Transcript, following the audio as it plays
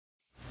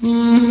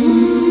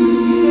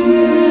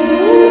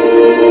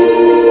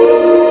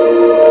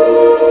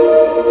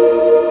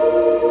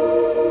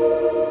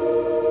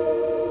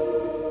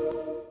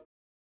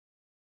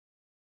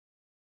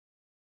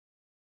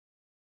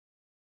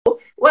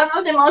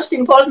the most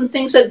important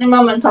things at the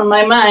moment on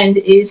my mind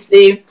is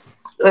the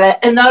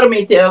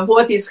enormity of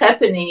what is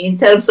happening in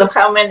terms of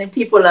how many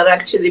people are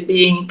actually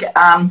being,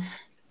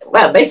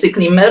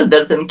 basically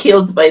murdered and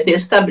killed by the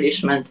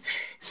establishment.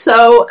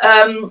 So,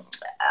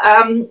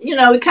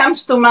 it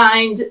comes to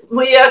mind,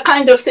 we are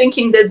kind of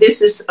thinking that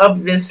this is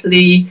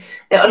obviously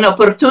an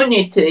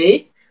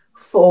opportunity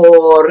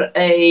for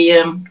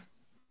a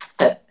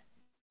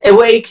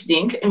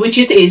awakening, which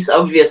it is,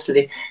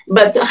 obviously.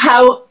 But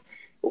how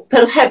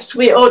perhaps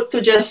we ought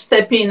to just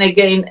step in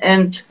again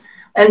and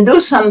do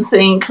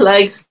something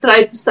like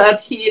try to start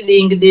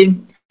healing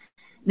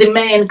the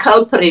main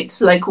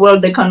culprits like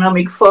World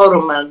Economic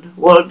Forum and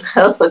World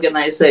Health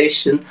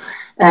Organization,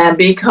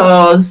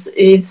 because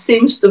it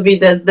seems to be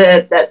that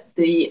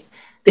the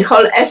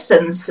whole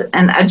essence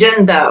and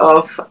agenda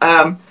of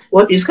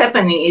what is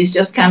happening is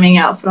just coming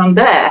out from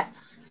there.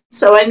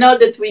 So I know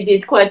that we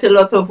did quite a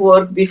lot of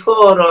work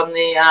before on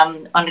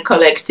the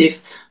collective,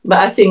 but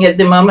I think at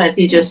the moment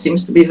it just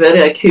seems to be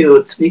very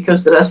acute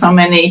because there are so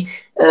many,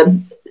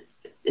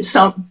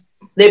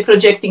 they're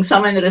projecting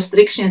so many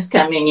restrictions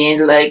coming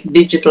in, like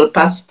digital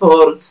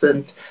passports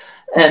and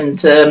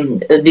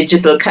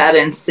digital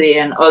currency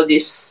and all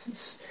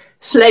these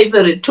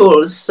slavery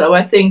tools. So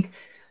I think,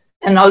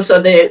 and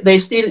also they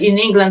still in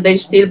England, they're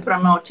still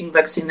promoting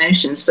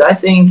vaccinations. So I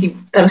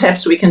think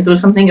perhaps we can do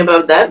something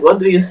about that. What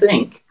do you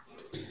think?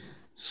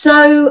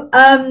 So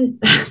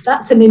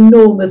that's an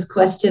enormous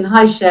question.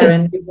 Hi,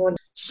 Sharon. Good morning.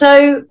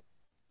 So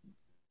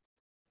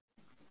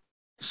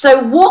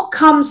what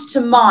comes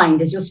to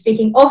mind as you're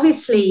speaking?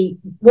 Obviously,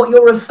 what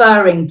you're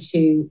referring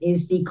to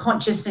is the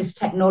Consciousness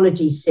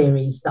Technology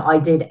series that I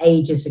did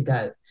ages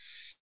ago.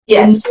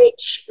 Yes. In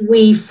which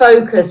we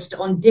focused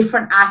on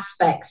different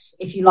aspects,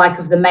 if you like,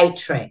 of the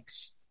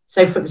matrix.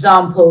 So, for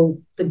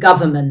example, the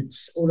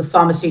governments or the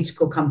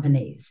pharmaceutical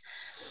companies.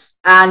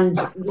 And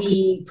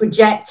we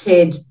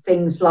projected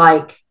things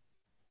like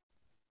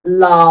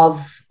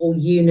love or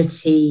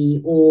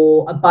unity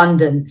or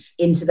abundance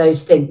into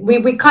those things.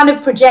 We kind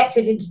of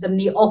projected into them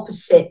the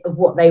opposite of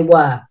what they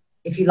were,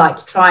 if you like,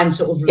 to try and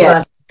sort of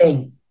reverse the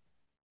thing.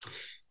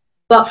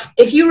 But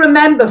if you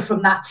remember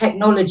from that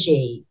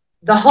technology,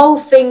 the whole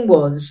thing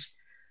was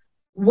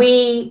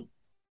we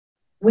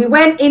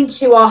went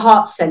into our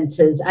heart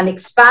centers and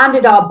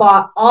expanded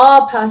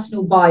our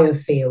personal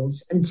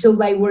biofields until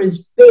they were as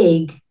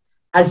big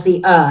as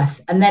the earth,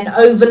 and then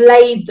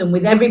overlaid them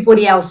with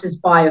everybody else's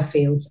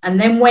biofields,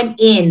 and then went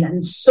in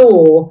and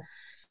saw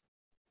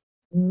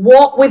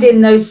what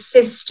within those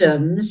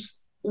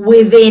systems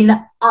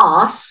within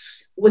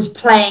us was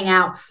playing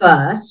out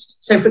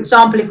first. So, for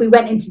example, if we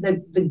went into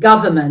the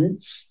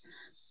governments,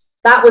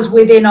 that was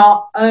within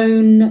our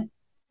own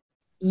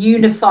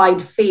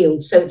unified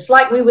field. So it's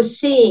like we were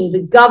seeing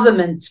the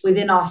governments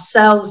within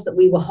ourselves that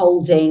we were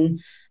holding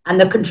and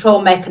the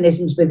control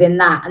mechanisms within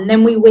that. And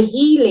then we were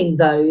healing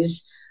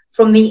those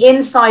from the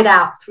inside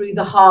out through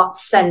the heart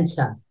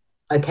center.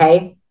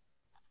 Okay.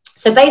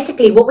 So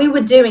basically what we were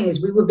doing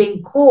is we were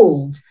being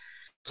called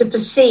to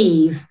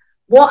perceive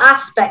what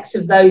aspects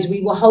of those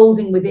we were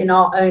holding within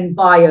our own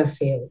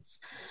biofields.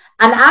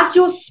 And as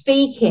you're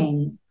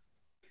speaking,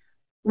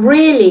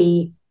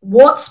 really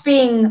what's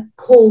being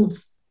called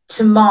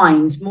to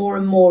mind more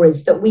and more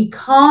is that we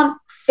can't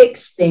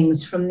fix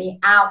things from the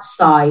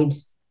outside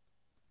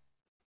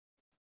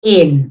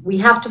in. We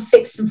have to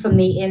fix them from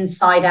the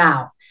inside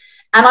out.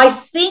 And I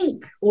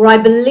think, or I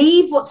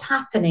believe what's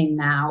happening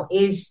now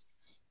is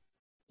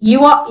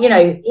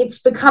it's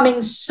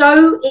becoming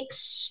so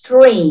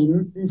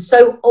extreme and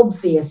so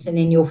obvious and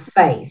in your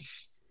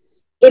face.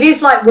 It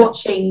is like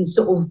watching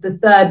sort of the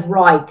Third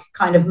Reich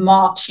kind of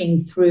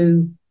marching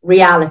through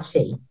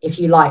reality, if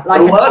you like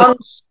an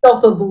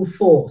unstoppable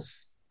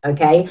force.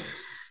 Okay.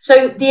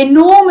 So the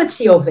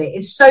enormity of it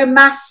is so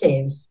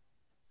massive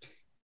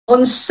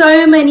on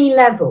so many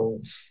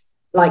levels,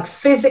 like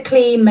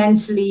physically,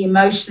 mentally,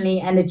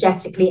 emotionally,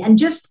 energetically, and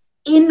just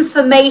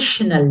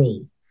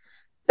informationally,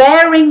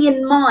 bearing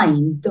in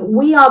mind that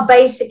we are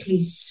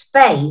basically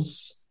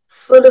space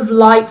full of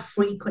light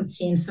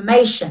frequency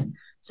information.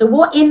 So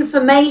what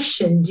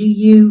information do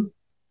you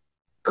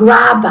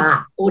grab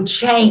at or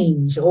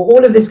change or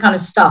all of this kind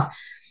of stuff?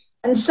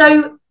 And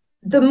so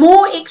the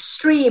more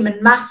extreme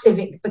and massive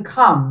it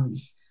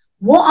becomes,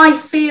 what I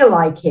feel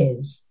like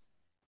is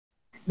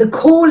the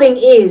calling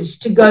is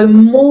to go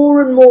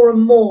more and more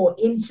and more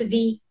into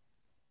the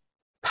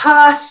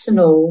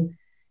personal,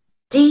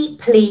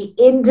 deeply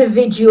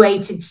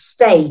individuated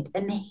state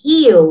and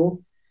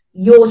heal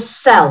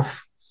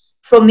yourself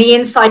from the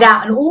inside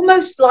out and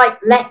almost like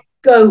let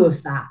go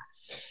of that,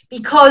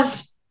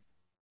 because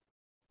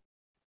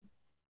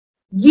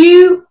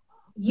you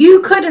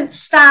couldn't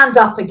stand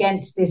up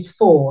against this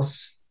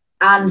force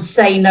and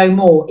say no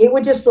more. It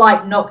would just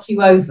like knock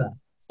you over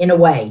in a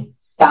way.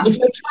 Yeah. If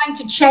you're trying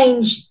to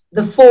change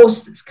the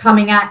force that's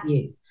coming at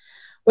you.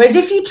 Whereas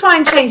if you try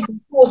and change the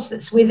force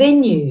that's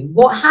within you,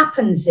 what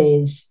happens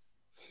is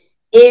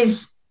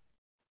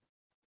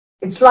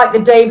It's like the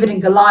David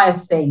and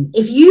Goliath thing.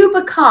 If you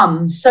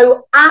become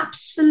so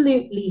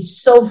absolutely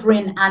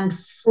sovereign and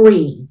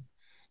free,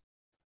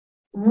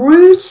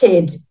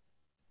 rooted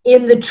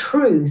in the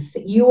truth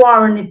that you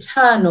are an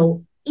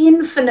eternal,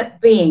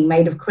 infinite being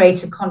made of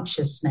creator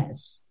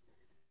consciousness,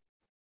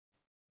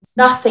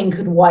 nothing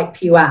could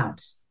wipe you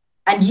out.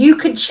 And you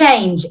could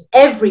change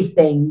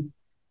everything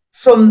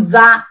from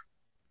that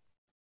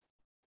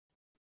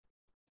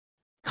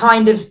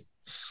kind of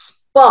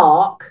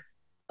spark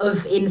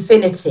of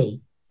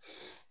infinity.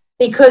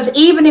 Because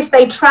even if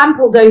they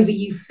trampled over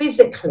you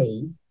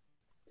physically,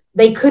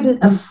 they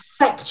couldn't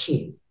affect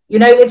you. You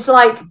know, it's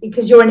like,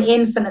 because you're an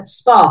infinite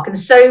spark. And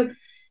so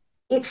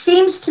it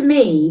seems to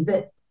me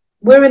that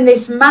we're in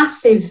this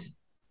massive,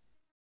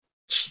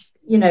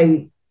 you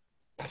know,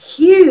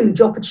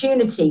 huge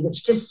opportunity,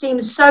 which just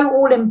seems so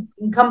all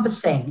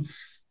encompassing.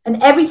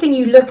 And everything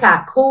you look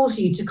at calls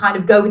you to kind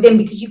of go within,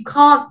 because you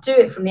can't do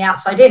it from the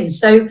outside in.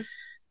 So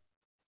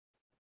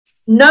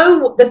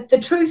the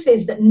truth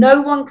is that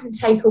no one can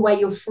take away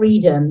your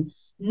freedom,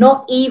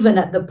 not even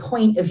at the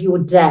point of your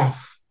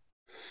death.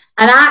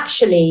 And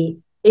actually,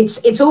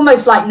 it's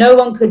almost like no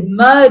one could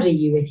murder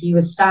you if you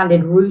were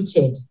standing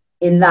rooted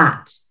in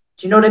that.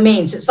 Do you know what I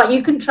mean? So it's like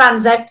you can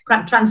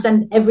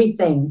transcend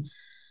everything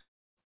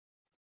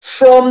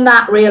from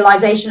that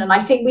realization. And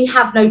I think we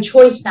have no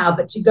choice now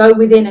but to go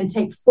within and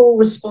take full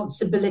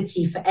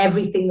responsibility for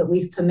everything that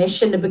we've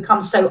permissioned, and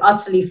become so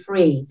utterly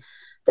free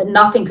that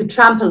nothing could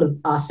trample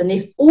us. And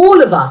if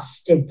all of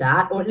us did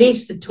that, or at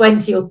least the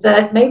 20 or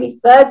 30, maybe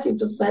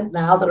 30%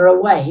 now that are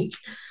awake,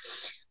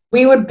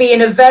 we would be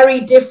in a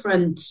very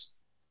different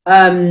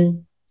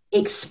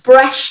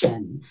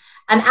expression.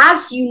 And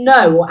as you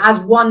know, or as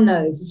one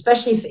knows,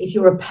 especially if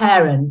you're a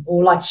parent,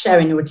 or like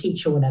Sharon, you're a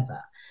teacher or whatever,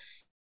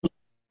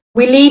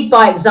 we lead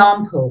by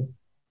example.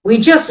 We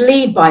just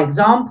lead by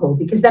example,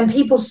 because then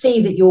people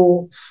see that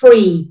you're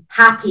free,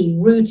 happy,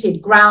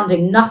 rooted,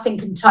 grounding, nothing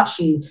can touch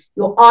you.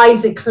 Your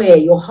eyes are clear,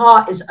 your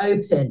heart is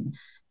open,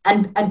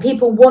 and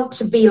people want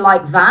to be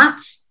like that.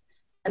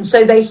 And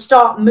so they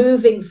start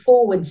moving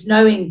forwards,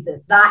 knowing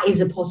that that is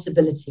a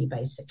possibility,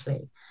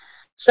 basically.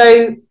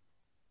 So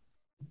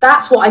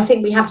that's what I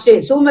think we have to do.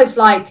 It's almost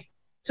like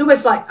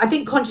I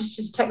think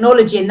consciousness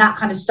technology and that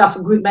kind of stuff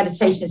and group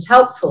meditation is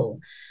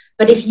helpful.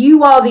 But if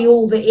you are the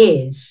all that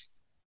is,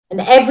 and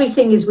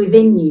everything is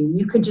within you,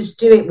 you could just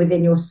do it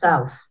within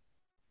yourself.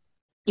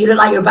 You look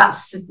like you're about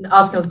to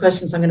ask another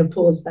question, so I'm going to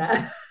pause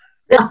there.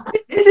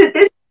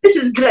 This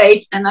is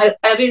great, and I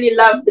really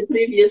loved the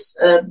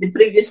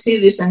previous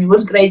series, and it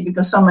was great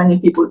because so many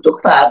people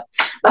took part.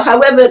 But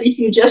however, if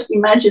you just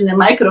imagine a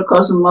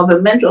microcosm of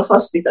a mental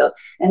hospital,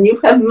 and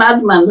you have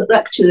madman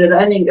actually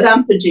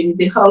rampaging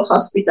the whole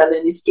hospital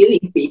and is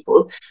killing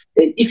people,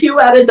 if you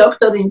are a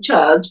doctor in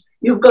charge,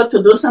 you've got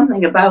to do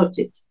something about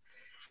it.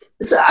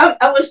 So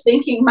I was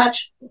thinking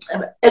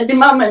at the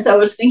moment, I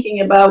was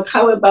thinking about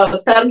how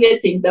about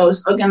targeting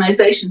those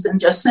organizations and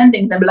just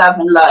sending them love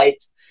and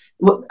light.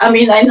 I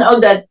mean, I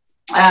know that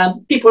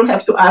people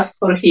have to ask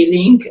for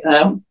healing,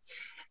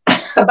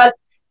 but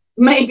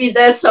maybe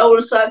their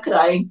souls are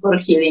crying for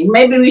healing.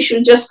 Maybe we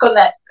should just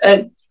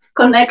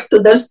connect to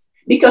this,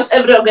 because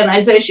every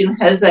organization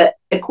has an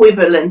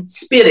equivalent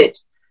spirit,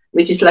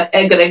 which is like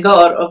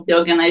egregore of the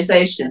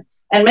organization.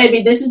 And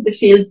maybe this is the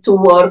field to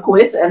work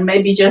with, and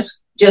maybe just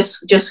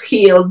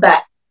heal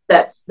that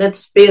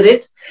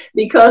spirit,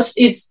 because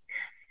it's,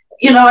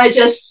 you know, I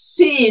just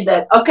see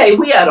that, okay,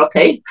 we are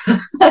okay.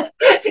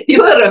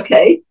 You are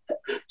okay.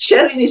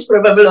 Sharon is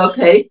probably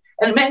okay.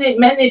 And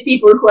many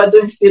people who are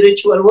doing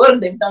spiritual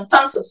work, they've done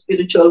tons of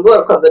spiritual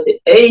work over the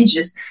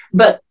ages.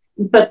 But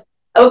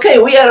okay,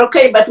 we are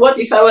okay. But what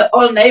if our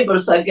all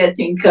neighbors are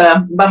getting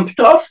bumped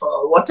off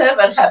or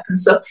whatever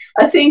happens? So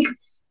I think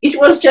it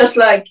was just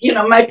like, you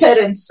know, my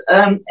parents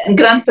and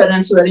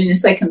grandparents were in the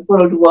Second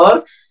World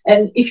War.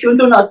 And if you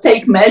do not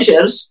take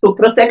measures to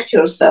protect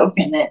yourself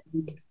in an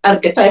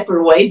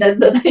archetypal way,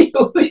 then you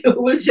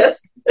will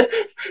just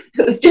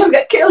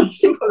get killed.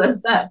 Simple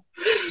as that.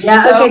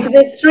 Yeah, okay, so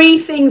there's three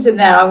things in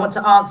there I want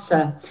to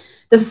answer.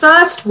 The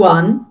first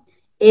one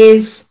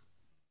is,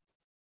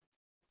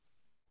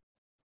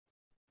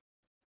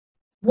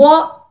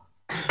 what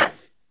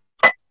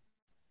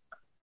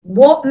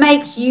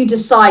makes you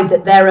decide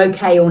that they're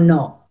okay or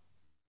not?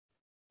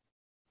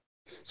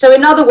 So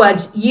in other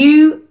words,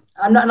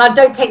 and I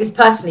don't take this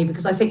personally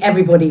because I think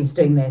everybody's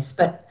doing this,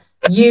 but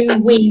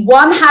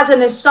one has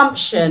an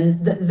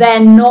assumption that they're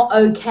not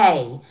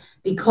okay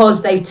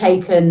because they've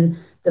taken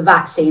the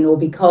vaccine or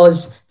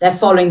because they're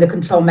following the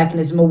control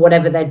mechanism or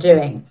whatever they're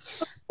doing.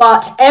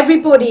 But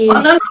everybody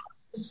is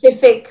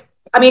specific.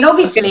 I mean,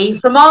 obviously,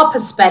 from our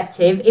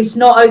perspective, it's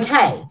not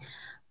okay.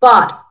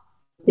 But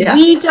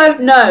we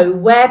don't know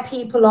where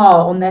people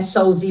are on their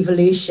soul's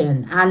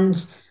evolution.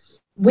 And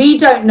we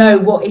don't know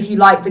what, if you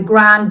like, the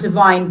grand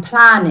divine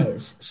plan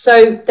is.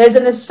 So there's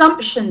an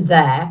assumption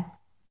there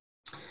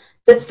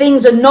that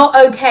things are not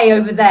okay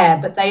over there,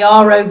 but they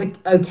are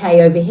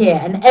okay over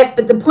here.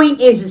 But the point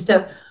is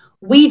that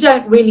we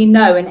don't really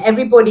know, and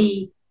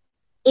everybody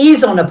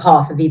is on a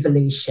path of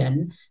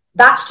evolution,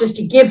 that's just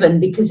a given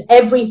because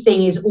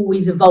everything is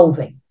always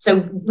evolving.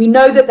 So we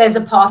know that there's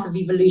a path of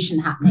evolution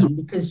happening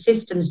because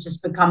systems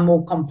just become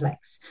more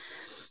complex.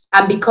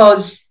 And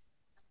because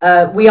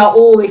we are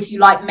all, if you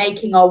like,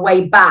 making our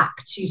way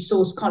back to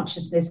source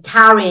consciousness,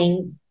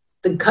 carrying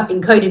the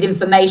encoded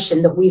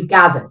information that we've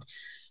gathered.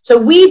 So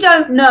we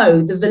don't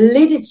know the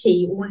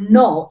validity or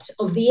not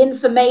of the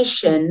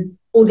information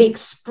or the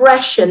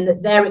expression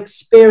that they're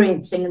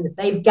experiencing and that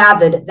they've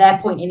gathered at their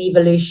point in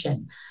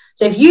evolution.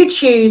 So if you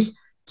choose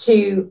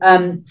to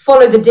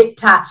follow the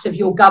diktats of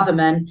your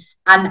government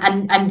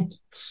and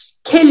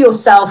kill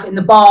yourself in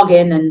the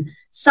bargain and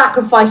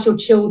sacrifice your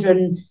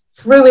children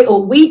through it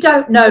all, we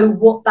don't know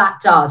what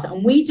that does.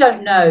 And we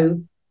don't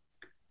know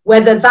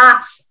whether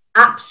that's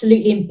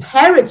absolutely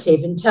imperative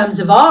in terms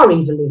of our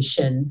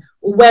evolution,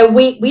 or where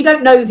we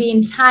don't know the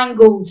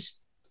entangled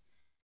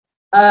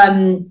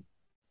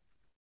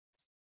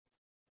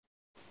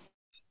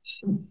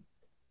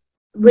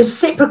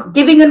reciprocal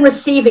giving and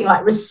receiving,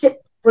 like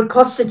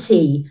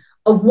reciprocity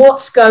of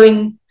what's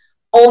going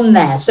on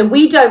there. So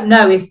we don't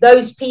know if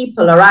those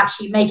people are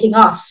actually making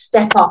us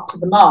step up to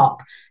the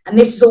mark. And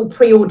this is all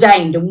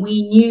preordained, and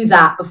we knew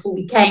that before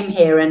we came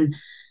here, and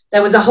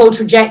there was a whole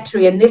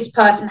trajectory, and this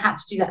person had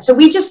to do that. So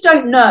we just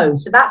don't know.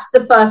 So that's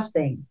the first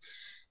thing.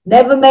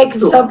 Never make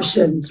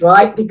assumptions,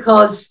 right?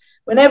 Because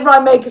whenever I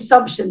make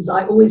assumptions,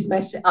 I always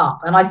mess it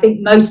up. And I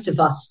think most of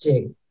us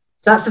do.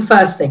 So that's the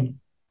first thing.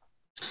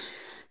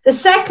 The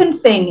second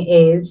thing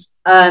is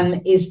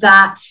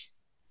that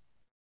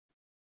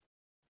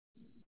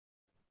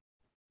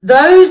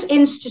those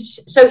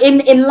so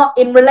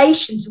in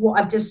relation to what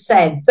I've just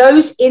said,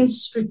 those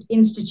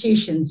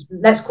institutions,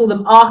 let's call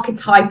them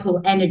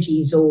archetypal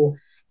energies or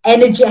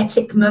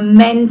energetic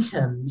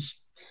momentums,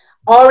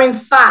 are in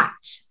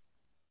fact,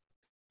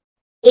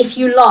 if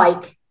you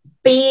like,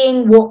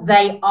 being what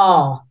they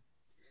are.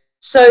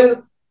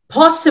 So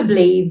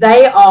possibly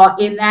they are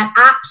in their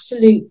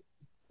absolute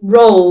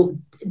role,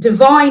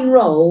 divine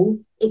role,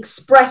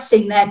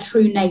 expressing their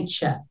true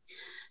nature.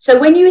 So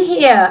when you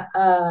hear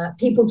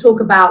people talk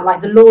about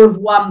like the Law of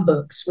One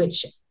books,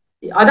 which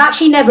I've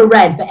actually never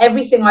read, but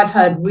everything I've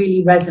heard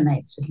really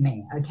resonates with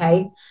me,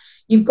 okay?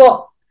 You've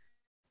got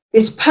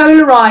this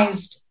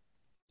polarized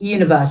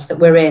universe that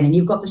we're in, and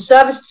you've got the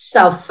service to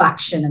self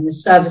faction and the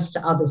service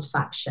to others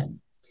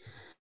faction.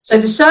 So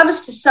the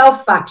service to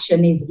self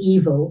faction is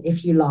evil,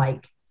 if you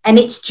like, and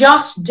it's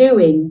just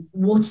doing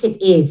what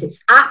it is.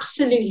 It's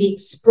absolutely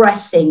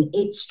expressing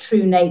its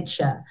true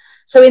nature.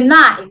 So in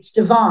that, it's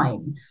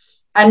divine.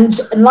 And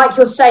like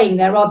you're saying,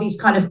 there are these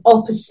kind of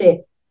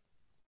opposite,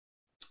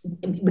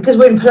 because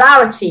we're in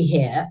polarity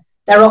here,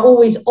 there are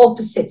always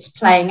opposites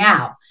playing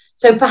out.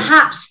 So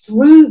perhaps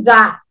through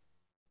that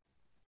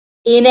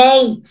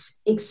innate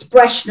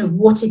expression of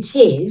what it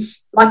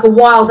is, like a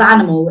wild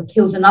animal that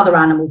kills another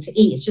animal to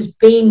eat, it's just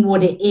being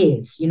what it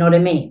is, you know what I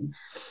mean?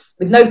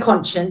 With no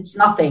conscience,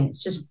 nothing,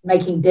 it's just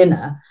making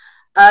dinner.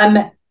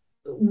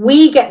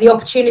 We get the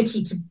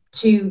opportunity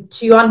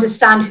to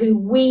understand who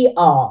we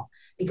are,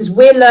 because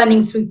we're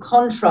learning through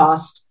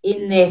contrast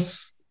in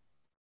this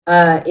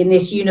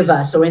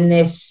universe, or on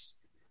this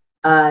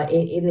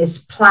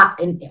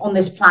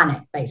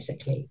planet,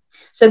 basically.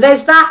 So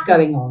there's that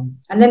going on.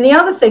 And then the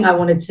other thing I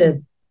wanted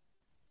to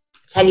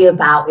tell you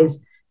about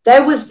is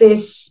there was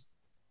this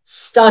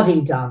study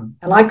done,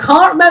 and I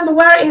can't remember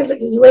where it is,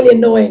 which is really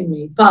annoying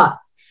me, but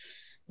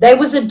there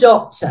was a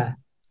doctor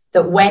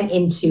that went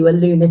into a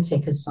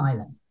lunatic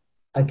asylum,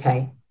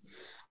 okay?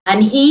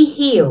 And he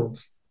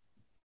healed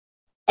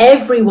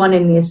everyone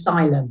in the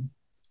asylum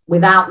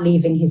without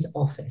leaving his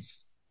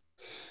office.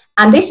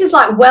 And this is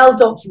like well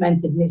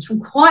documented, and it's from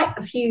quite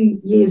a few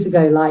years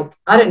ago, like,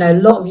 I don't know,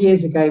 a lot of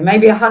years ago,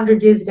 maybe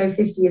 100 years ago,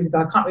 50 years ago,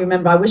 I can't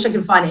remember. I wish I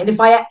could find it. And if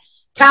I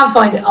can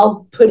find it,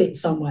 I'll put it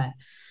somewhere.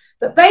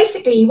 But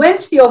basically, he went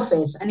to the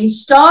office and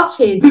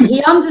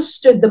he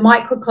understood the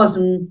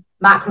microcosm,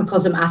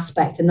 macrocosm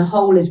aspect, and the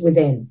whole is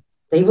within.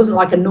 So he wasn't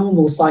like a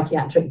normal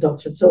psychiatric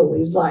doctor at all.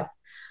 He was like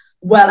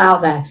well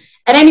out there.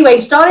 And anyway,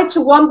 he started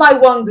to one by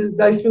one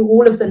go through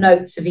all of the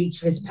notes of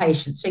each of his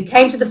patients. So he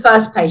came to the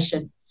first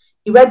patient,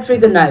 he read through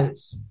the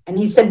notes, and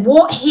he said,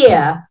 what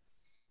here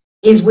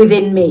is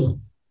within me?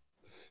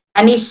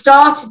 And he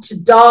started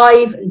to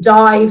dive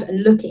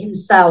and look at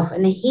himself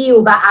and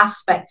heal that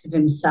aspect of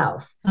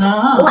himself.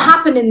 What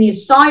happened in the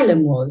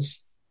asylum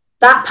was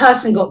that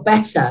person got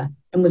better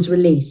and was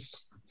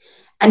released.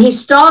 And he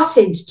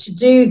started to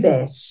do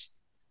this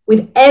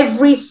with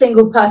every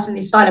single person in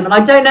the asylum. And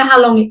I don't know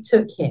how long it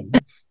took him,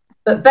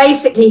 but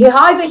basically he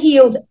either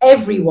healed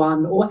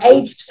everyone or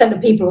 80%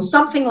 of people or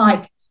something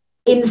like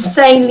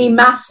insanely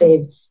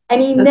massive.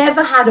 And he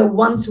never had a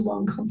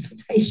one-to-one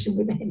consultation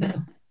with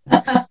anyone.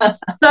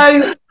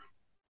 So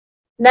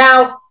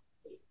now,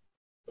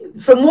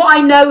 from what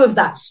I know of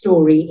that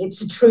story,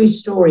 it's a true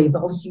story,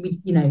 but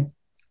obviously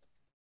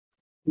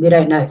we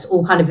don't know. It's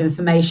all kind of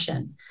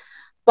information.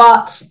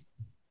 But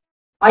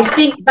I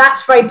think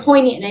that's very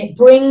poignant, and it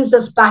brings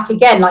us back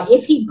again. Like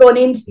if he'd gone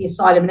into the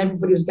asylum and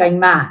everybody was going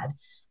mad,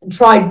 and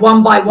tried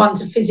one by one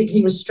to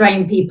physically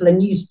restrain people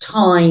and use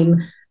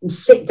time and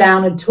sit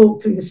down and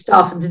talk through the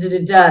stuff and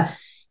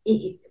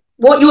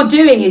what you're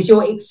doing is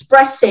you're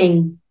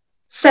expressing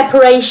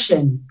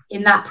separation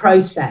in that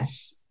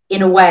process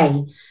in a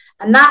way.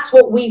 And that's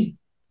what we've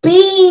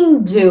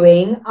been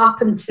doing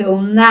up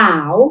until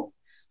now,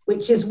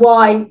 which is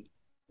why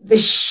the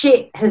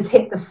shit has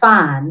hit the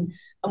fan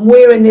and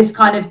we're in this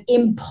kind of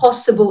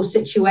impossible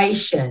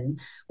situation,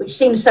 which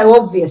seems so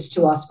obvious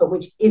to us, but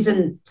which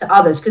isn't to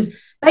others. Because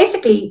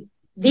basically,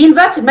 the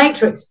inverted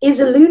matrix is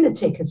a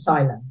lunatic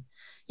asylum.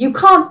 You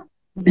can't,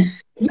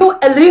 you're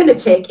a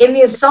lunatic in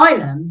the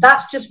asylum.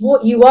 That's just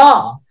what you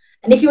are.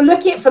 And if you're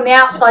looking at it from the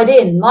outside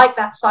in, like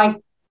that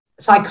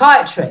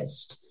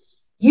psychiatrist,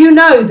 you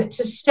know that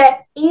to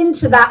step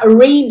into that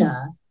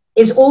arena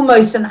is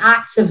almost an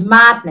act of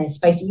madness,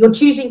 basically. You're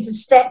choosing to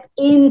step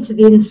into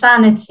the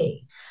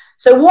insanity.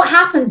 So what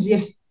happens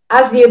if,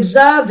 as the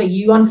observer,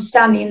 you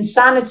understand the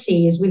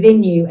insanity is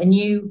within you and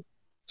you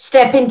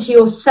step into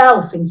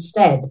yourself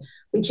instead,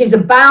 which is a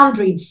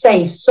boundaried,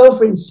 safe,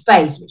 sovereign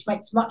space, which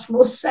makes much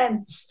more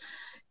sense,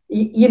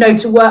 you know,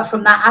 to work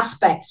from that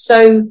aspect.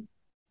 So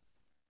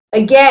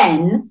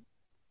again,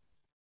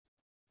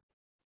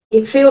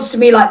 it feels to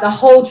me like the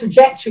whole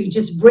trajectory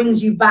just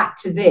brings you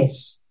back to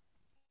this,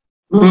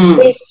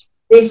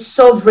 this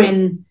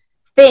sovereign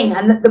thing.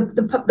 And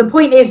the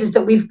point is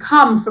that we've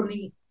come from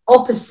the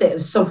opposite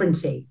of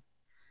sovereignty.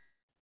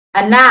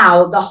 And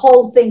now the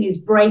whole thing is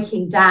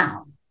breaking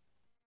down.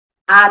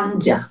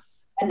 And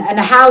and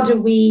how do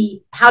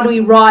we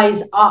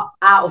rise up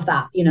out of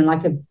that, you know,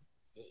 like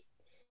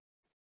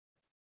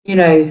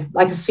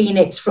a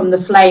phoenix from the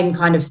flame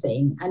kind of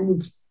thing.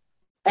 And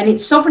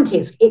it's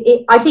sovereignty.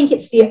 I think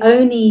it's the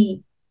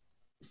only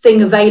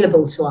thing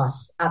available to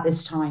us at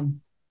this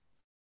time.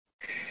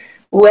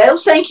 Well,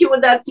 thank you.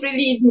 That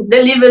really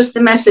delivers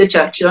the message,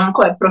 actually, on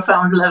quite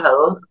profound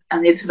level.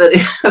 And it's very,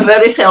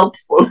 very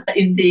helpful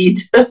indeed.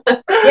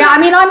 Yeah, I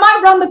mean, I might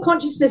run the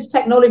consciousness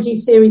technology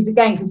series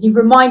again because you've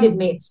reminded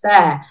me it's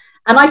there.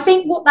 And I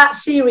think what that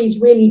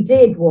series really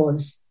did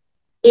was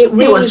it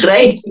was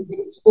great.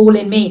 It's all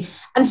in me.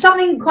 And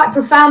something quite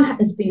profound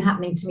has been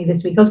happening to me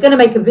this week. I was going to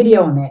make a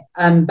video on it,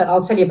 but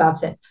I'll tell you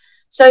about it.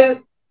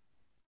 So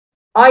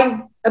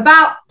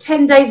about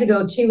 10 days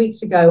ago or 2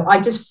 weeks ago,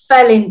 I just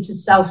fell into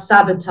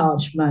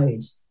self-sabotage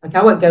mode. Okay,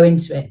 I won't go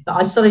into it, but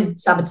I started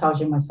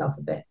sabotaging myself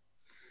a bit.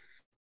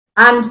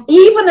 And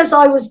even as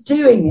I was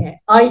doing it,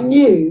 I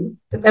knew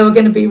that there were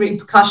going to be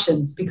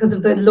repercussions because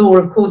of the law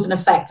of cause and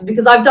effect. And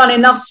because I've done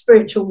enough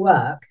spiritual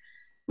work,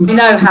 I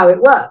know how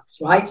it works,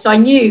 right? So I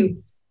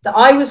knew that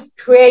I was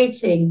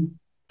creating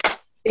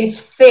this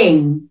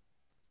thing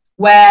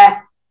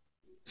where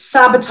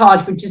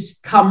sabotage would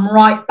just come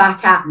right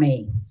back at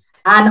me.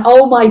 And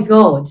oh my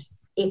God,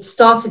 it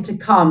started to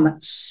come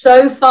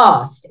so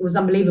fast. It was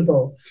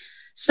unbelievable.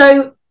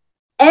 So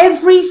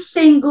every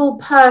single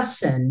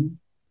person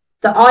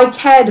that I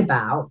cared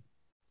about,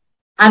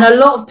 and a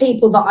lot of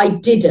people that I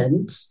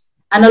didn't,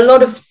 and a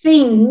lot of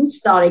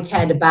things that I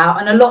cared about,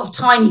 and a lot of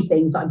tiny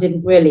things that I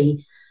didn't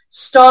really,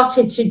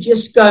 started to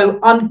just go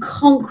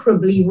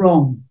unconquerably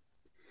wrong.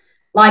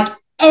 Like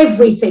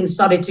everything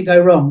started to go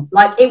wrong.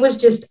 Like it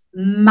was just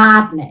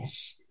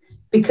madness,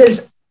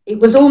 because it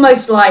was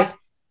almost like,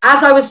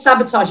 as I was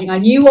sabotaging, I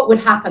knew what would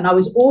happen. I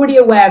was already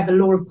aware of the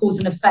law of cause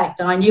and effect,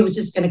 and I knew it was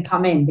just going to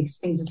come in because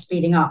things are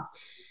speeding up.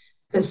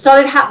 But it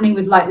started happening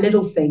with like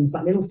little things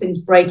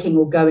breaking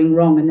or going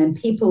wrong, and then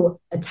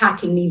people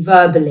attacking me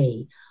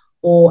verbally,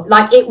 or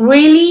like it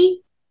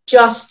really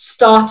just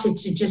started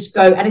to just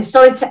go, and it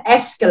started to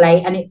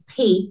escalate, and it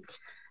peaked,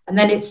 and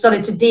then it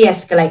started to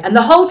de-escalate. And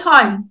the whole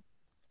time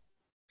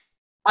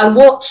I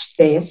watched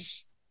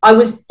this, I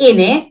was in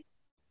it,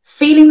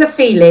 feeling the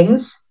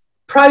feelings,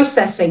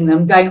 processing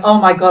them, going, oh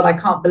my God, I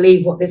can't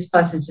believe what this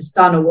person's just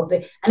done,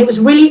 and it was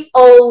really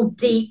old,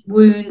 deep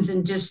wounds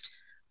and just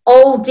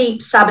old,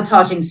 deep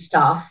sabotaging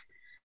stuff,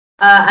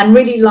 and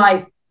really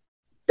like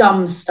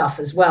dumb stuff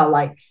as well.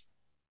 Like,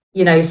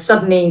 you know,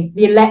 suddenly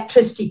the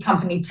electricity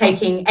company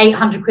taking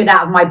 800 quid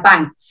out of my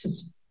bank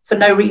for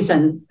no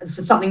reason,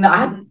 for something that I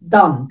hadn't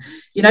done,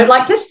 you know,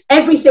 like just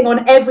everything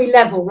on every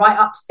level, right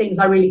up to things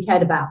I really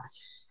cared about.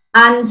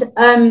 And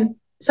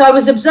so I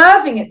was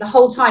observing it the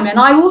whole time. And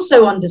I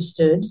also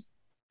understood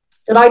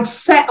that I'd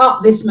set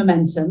up this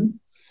momentum,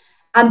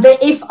 and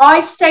that if I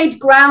stayed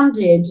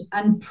grounded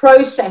and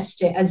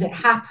processed it as it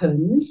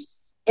happened,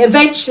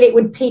 eventually it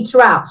would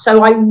peter out.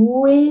 So I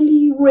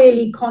really,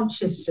 really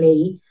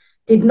consciously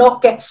did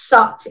not get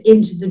sucked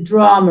into the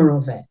drama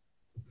of it.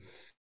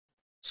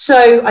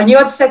 So I knew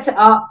I'd set it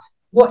up,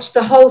 watched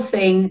the whole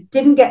thing,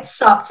 didn't get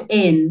sucked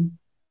in,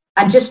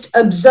 and just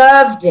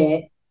observed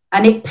it.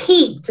 And it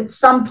peaked at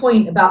some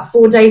point about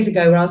 4 days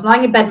ago, when I was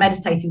lying in bed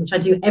meditating, which I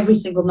do every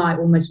single night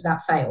almost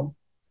without fail.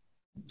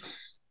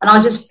 And I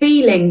was just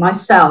feeling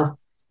myself.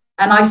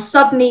 And I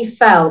suddenly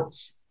felt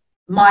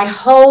my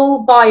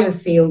whole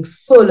biofield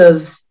full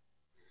of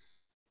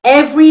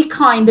every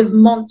kind of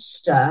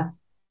monster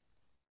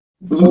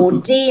or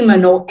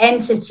demon or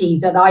entity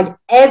that I'd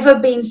ever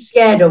been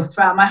scared of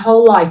throughout my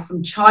whole life,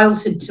 from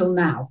childhood till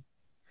now.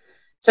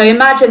 So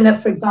imagine that,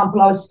 for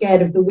example, I was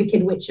scared of the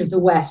Wicked Witch of the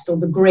West, or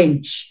the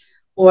Grinch,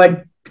 or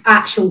an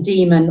actual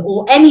demon,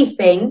 or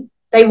anything.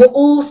 They were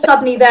all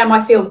suddenly there in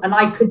my field, and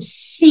I could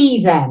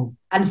see them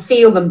and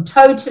feel them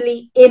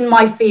totally in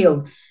my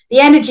field. The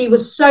energy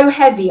was so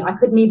heavy, I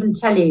couldn't even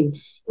tell you.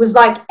 It was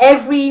like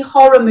every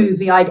horror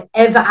movie I'd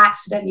ever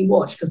accidentally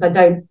watched, because I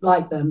don't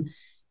like them.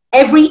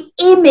 Every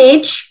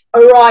image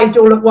arrived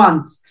all at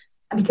once.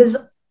 And because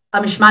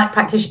I'm a shamanic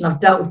practitioner,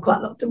 I've dealt with quite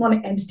a lot of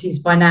demonic entities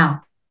by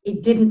now.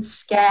 It didn't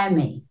scare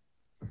me.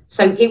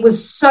 So it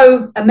was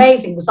so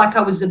amazing. It was like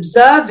I was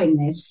observing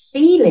this,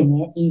 feeling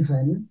it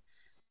even.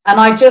 And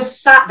I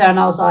just sat there and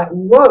I was like,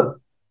 whoa,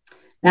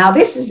 now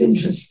this is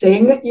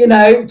interesting, you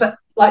know, but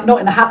like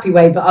not in a happy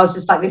way, but I was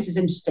just like, this is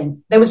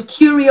interesting. There was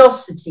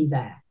curiosity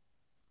there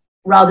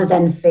rather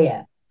than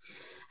fear.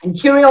 And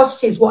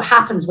curiosity is what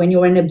happens when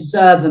you're in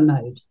observer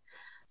mode.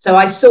 So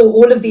I saw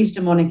all of these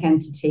demonic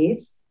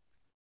entities.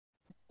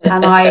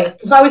 And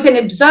because I was in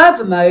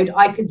observer mode,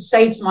 I could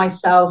say to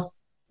myself,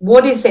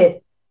 what is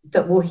it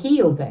that will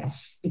heal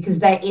this? Because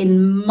they're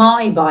in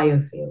my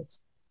biofield.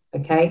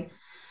 Okay.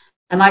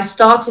 And I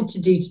started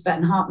to do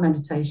Tibetan heart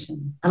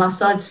meditation, and I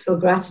started to feel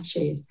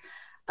gratitude.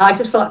 I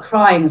just felt like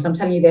crying as I'm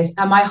telling you this.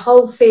 And my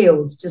whole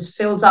field just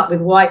filled up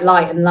with white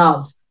light and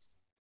love.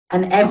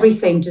 And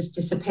everything just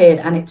disappeared.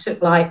 And it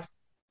took like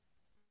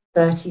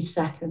 30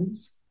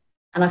 seconds.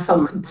 And I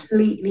felt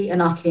completely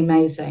and utterly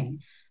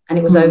amazing. And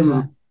it was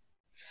over.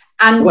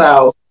 And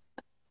wow.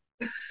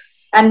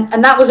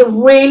 And that was a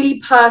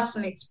really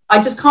personal,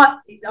 I just can't,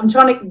 I'm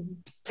trying to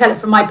tell it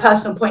from my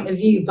personal point of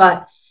view,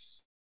 but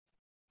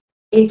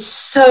it's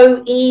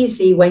so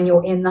easy when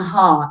you're in the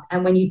heart,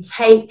 and when you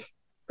take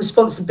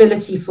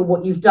responsibility for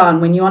what you've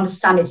done, when you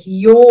understand it's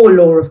your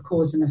law of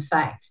cause and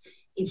effect,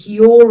 it's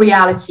your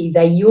reality,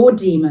 they're your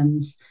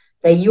demons,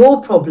 they're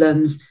your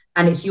problems,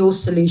 and it's your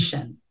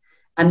solution.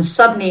 And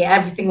suddenly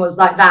everything was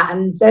like that.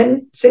 And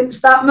then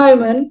since that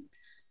moment,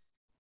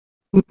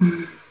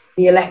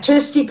 the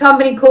electricity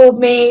company called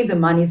me, the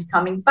money's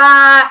coming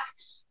back,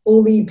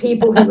 all the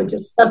people who were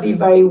just suddenly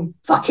very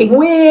fucking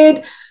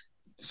weird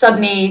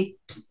suddenly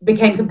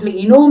became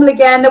completely normal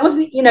again. There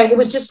wasn't, you know, it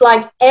was just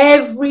like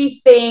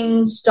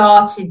everything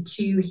started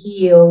to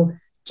heal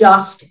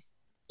just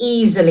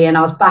easily, and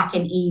I was back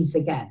in ease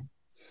again.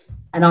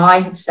 And I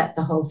had set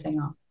the whole thing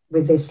up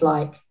with this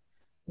like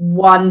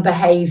one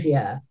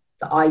behavior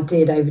that I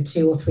did over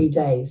 2 or 3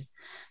 days.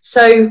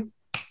 So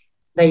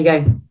there you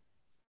go.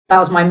 That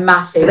was my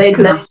massive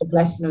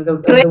lesson of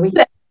the week.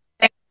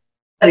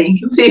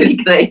 Really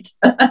great.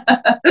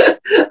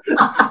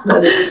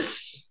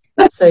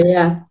 So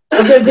yeah, I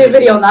was going to do a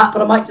video on that,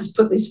 but I might just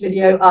put this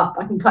video up.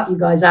 I can cut you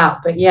guys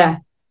out, but yeah.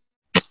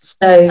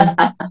 So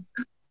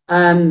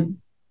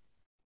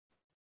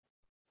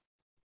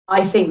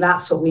I think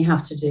that's what we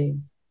have to do,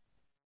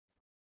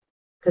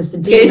 because the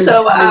demons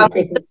come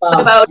thick and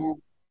fast.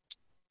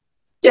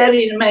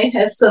 Sherry may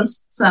have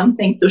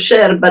something to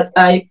share, but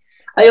I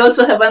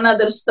also have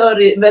another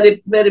story,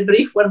 very, very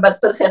brief one,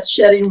 but perhaps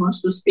Sherry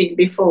wants to speak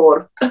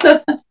before.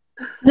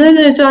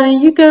 No, Johnny,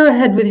 you go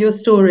ahead with your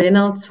story and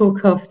I'll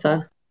talk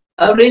after.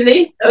 Oh,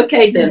 really?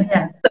 Okay, then.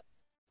 Yeah.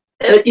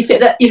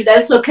 If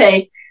that's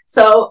okay.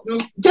 So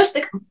just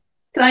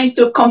trying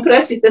to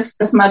compress it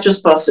as much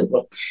as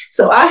possible.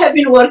 So I have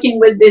been working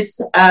with this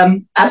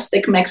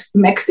Aztec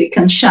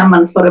Mexican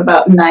shaman for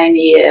about 9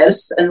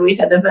 years, and we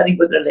had a very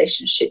good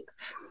relationship.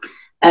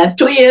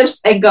 2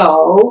 years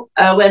ago,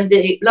 when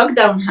the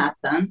lockdown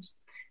happened,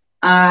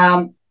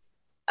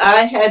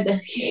 I had a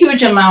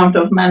huge amount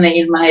of money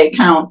in my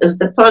account as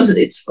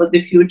deposits for the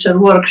future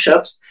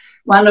workshops.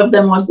 One of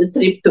them was the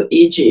trip to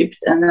Egypt,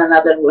 and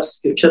another was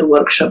future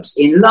workshops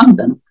in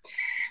London.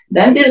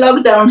 Then the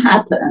lockdown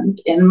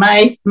happened, and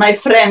my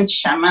friend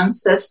shaman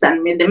says,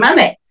 send me the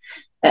money.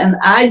 And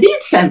I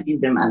did send him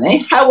the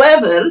money.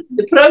 However,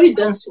 the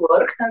providence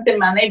worked, and the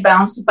money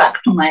bounced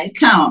back to my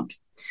account.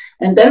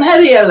 And then I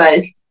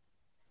realized,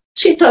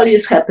 shit all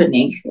is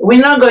happening. We're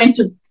not going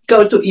to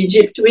go to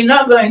Egypt. We're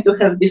not going to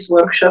have these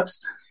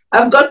workshops.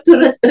 I've got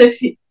to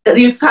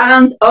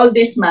refund all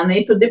this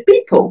money to the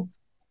people,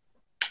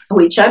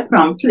 which I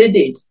promptly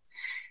did.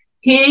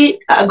 He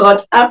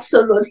got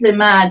absolutely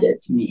mad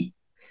at me,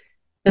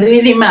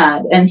 really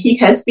mad. And he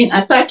has been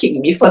attacking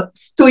me for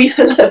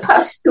the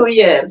past 2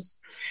 years.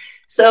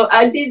 So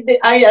I did the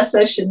Aya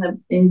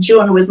session in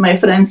June with my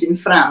friends in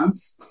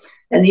France.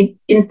 And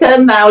it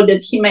turned out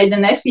that he made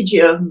an effigy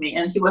of me,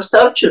 and he was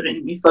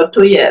torturing me for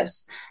 2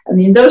 years. And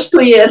in those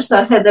 2 years,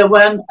 I had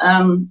one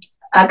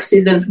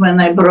accident when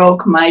I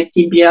broke my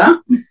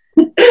tibia.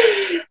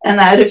 And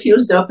I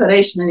refused the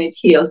operation, and it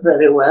healed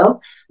very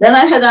well. Then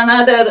I had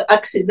another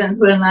accident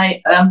when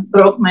I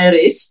broke my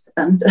wrist,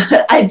 and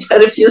I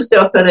refused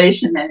the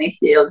operation, and it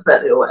healed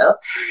very well.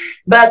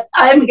 But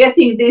I'm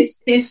getting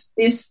this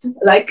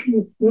like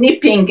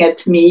nipping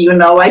at me, you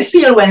know. I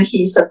feel when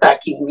he's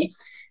attacking me.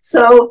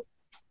 So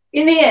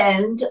in the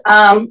end,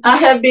 I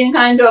have been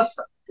kind of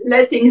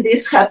letting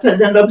this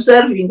happen and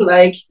observing,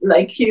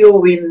 like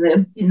you,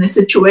 in a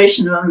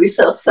situation when we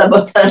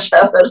self-sabotage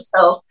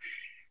ourselves.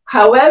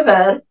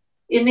 However,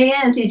 in the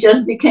end, it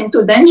just became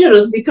too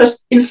dangerous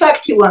because, in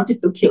fact, he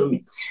wanted to kill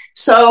me.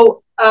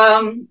 So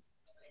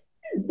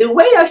the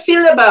way I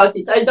feel about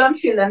it, I don't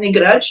feel any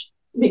grudge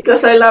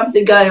because I love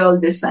the guy all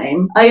the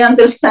same. I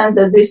understand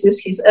that this is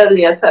his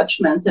early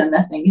attachment and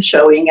nothing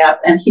showing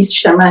up, and his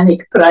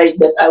shamanic pride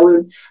that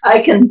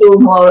I can do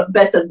more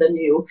better than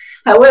you.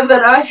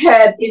 However, I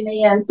had in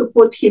the end to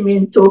put him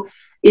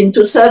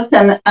into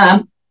certain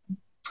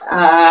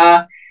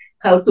how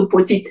to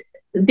put it,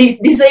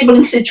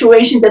 disabling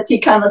situation that he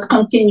cannot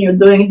continue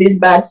doing these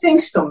bad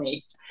things to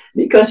me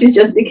because it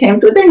just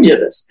became too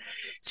dangerous.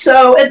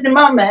 So at the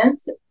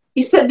moment,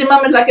 it's at the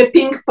moment like a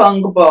ping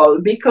pong ball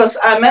because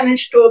I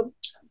managed to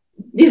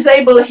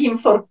disable him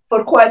for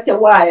quite a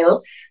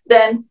while.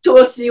 Then 2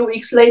 or 3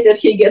 weeks later,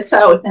 he gets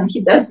out and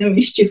he does the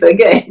mischief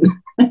again.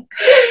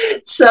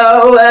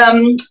 So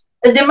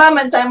at the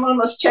moment, I'm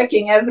almost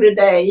checking every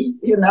day,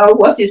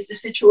 what is the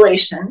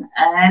situation.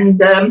 And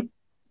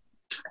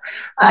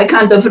I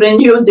kind of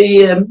renew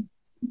the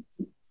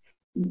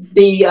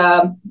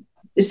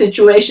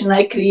situation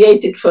I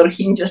created for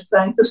him, just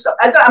trying to stop.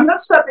 I'm not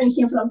stopping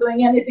him from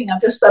doing anything. I'm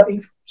just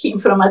stopping him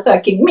from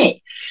attacking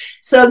me.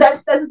 So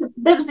that's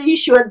the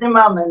issue at the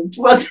moment.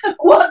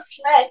 What's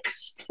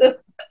next? Do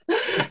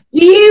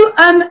you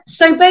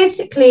so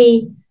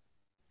basically,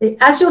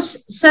 are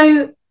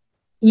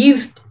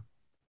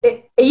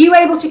you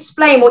able to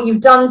explain what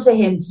you've done to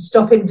him to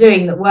stop him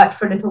doing that worked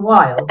for a little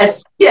while?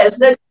 Yes,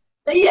 there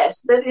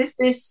is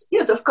this.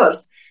 Yes, of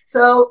course.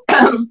 So.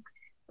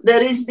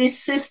 There is this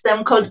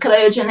system called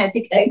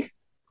cryogenic egg.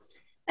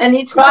 And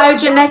it's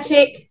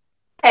cryogenic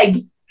egg.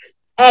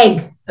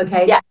 Egg,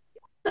 okay. Yeah.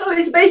 So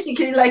it's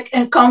basically like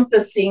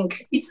encompassing,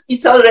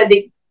 it's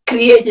already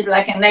created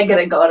like an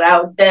egregore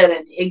out there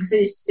and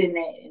exists in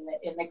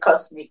a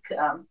cosmic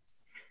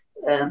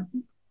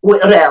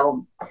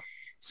realm.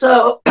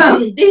 So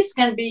this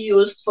can be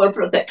used for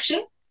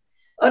protection,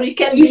 or it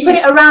can put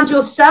it around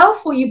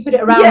yourself, or you put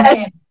it around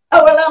him?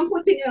 Oh, well, I'm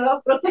putting a lot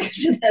of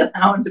protection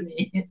around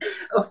me,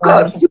 of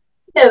course. Okay. You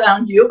put it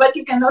around you, but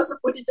you can also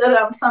put it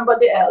around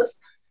somebody else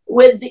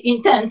with the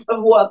intent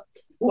of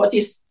what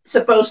is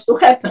supposed to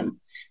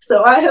happen.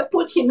 So I have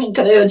put him in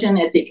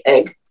cryogenic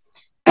egg.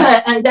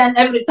 And then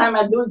every time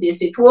I do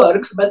this, it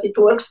works, but it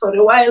works for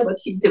a while, but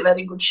he's a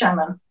very good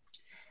shaman.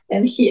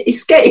 And he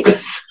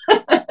escapes.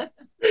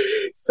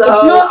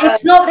 So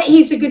it's not that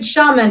he's a good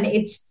shaman,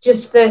 it's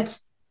just that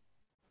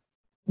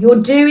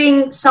you're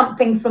doing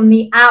something from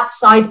the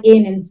outside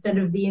in instead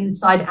of the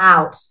inside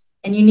out.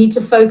 And you need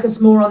to focus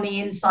more on the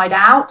inside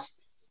out.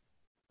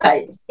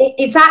 Right.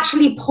 It's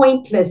actually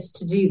pointless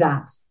to do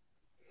that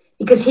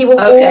because he will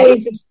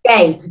always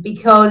escape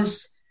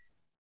because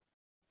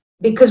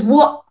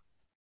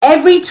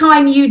every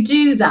time you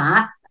do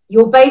that,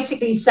 you're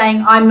basically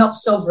saying, I'm not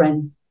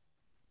sovereign.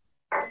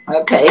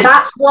 Okay.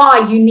 That's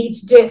why you need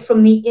to do it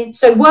from the in.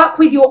 So work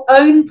with your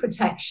own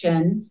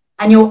protection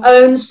and your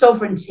own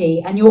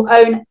sovereignty and your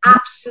own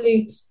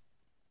absolute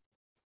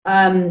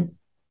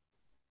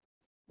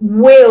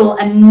will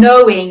and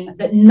knowing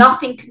that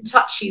nothing can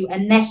touch you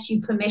unless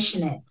you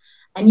permission it.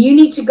 And you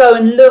need to go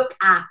and look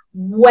at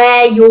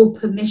where you're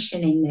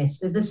permissioning this.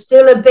 There's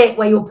still a bit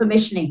where you're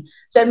permissioning.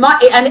 So it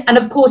might, and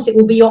of course it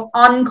will be your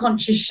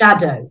unconscious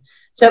shadow.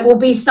 So it will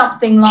be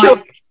something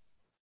like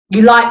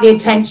you like the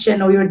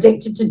attention, or you're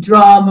addicted to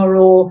drama,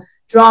 or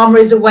drama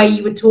is a way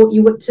you were taught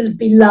you were to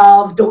be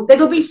loved, or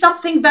there'll be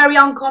something very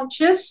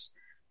unconscious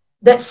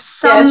that's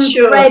some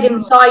thread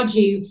inside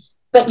you.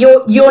 But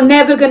you're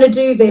never going to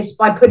do this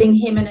by putting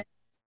him in.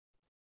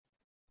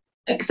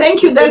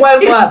 Thank you. It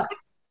won't work.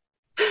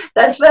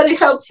 That's very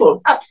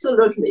helpful.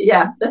 Absolutely.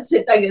 Yeah, that's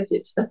it. I get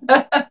it.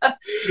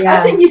 Yeah.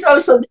 I think it's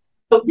also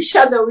the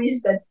shadow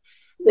is that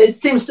it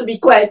seems to be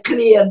quite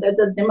clear that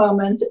at the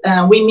moment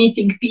we're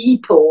meeting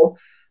people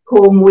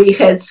whom we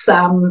had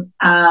some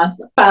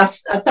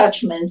past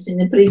attachments in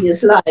the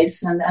previous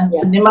lives, and at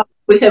the moment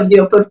we have the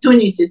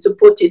opportunity to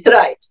put it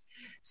right.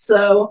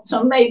 So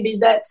maybe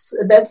that's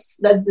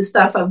the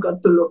stuff I've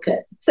got to look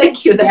at.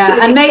 Thank you.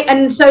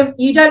 And so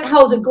you don't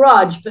hold a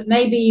grudge, but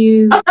maybe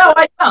you. Oh, no,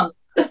 I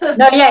don't.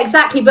 No, yeah,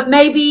 exactly. But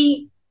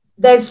maybe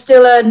there's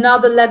still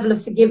another level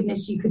of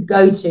forgiveness you could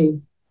go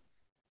to,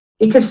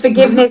 because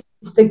forgiveness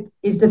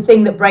is the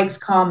thing that breaks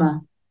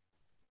karma.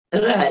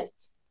 Right.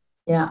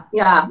 Yeah.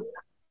 Yeah.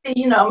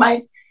 You know,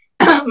 my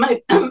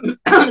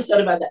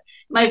sorry about that.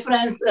 My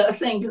friends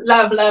saying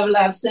love, love,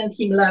 love, send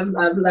him love,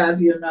 love,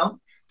 love. You know.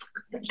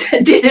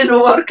 Didn't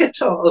work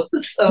at all.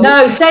 So.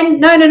 No,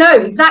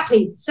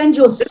 exactly. Send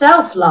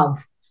yourself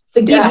love.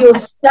 Forgive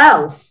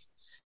yourself.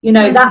 You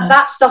know,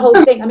 that's the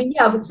whole thing. I mean,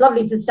 yeah, it's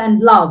lovely to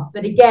send love,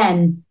 but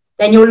again,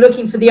 then you're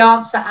looking for the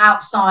answer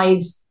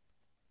outside,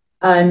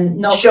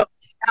 not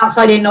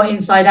outside in, not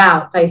inside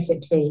out,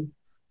 basically.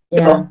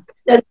 Yeah. Sure.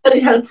 That's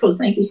very helpful.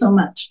 Thank you so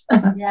much.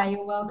 Yeah,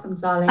 you're welcome,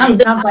 darling.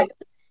 It sounds like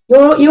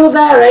you're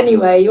there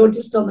anyway. You're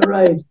just on the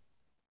road.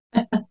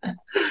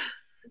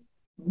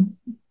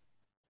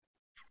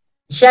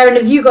 Sharon,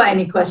 have you got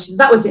any questions?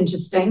 That was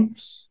interesting.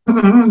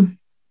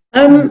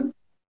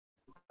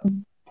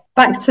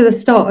 Back to the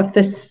start of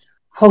this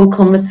whole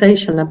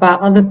conversation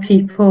about other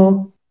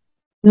people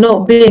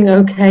not being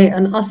okay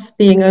and us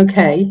being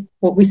okay,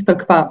 what we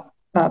spoke about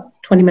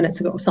 20 minutes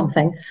ago or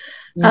something.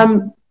 Yeah.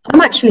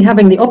 I'm actually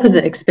having the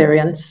opposite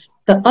experience,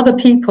 that other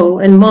people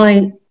in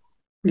my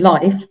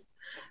life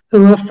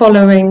who are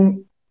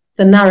following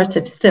the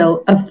narrative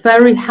still are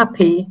very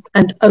happy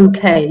and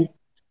okay,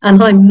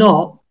 and I'm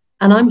not.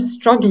 And I'm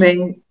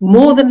struggling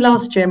more than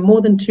last year,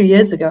 more than 2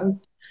 years ago,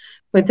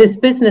 with this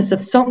business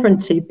of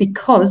sovereignty,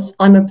 because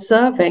I'm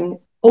observing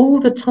all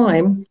the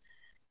time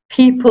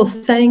people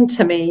saying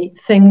to me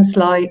things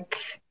like,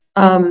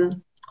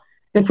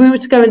 if we were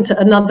to go into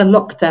another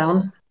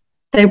lockdown,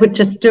 they would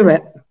just do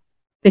it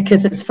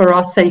because it's for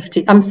our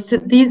safety.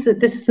 This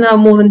is now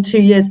more than 2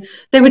 years.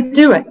 They would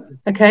do it,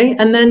 okay?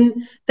 And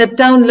then they've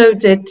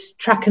downloaded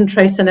track and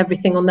trace and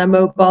everything on their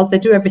mobiles. They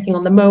do everything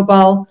on the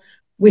mobile.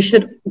 We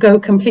should go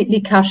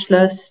completely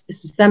cashless.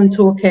 This is them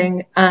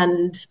talking.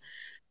 And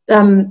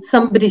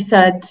somebody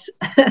said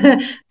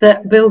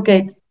that Bill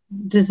Gates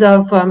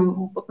deserve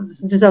some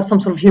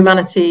sort of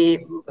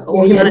humanitarian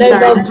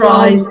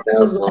prize.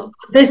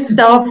 This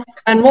stuff.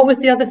 And what was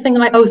the other thing?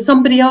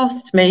 Somebody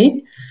asked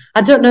me,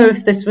 I don't know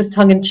if this was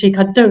tongue in cheek,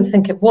 I don't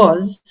think it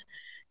was.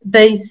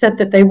 They said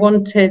that they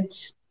wanted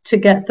to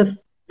get the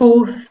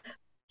 4th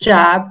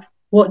jab.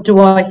 What do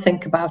I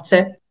think about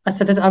it? I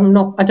said, I don't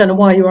know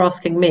why you're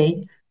asking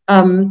me.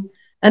 And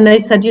they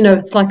said,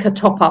 it's like a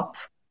top up.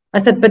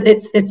 I said, but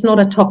it's not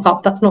a top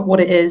up. That's not what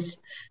it is.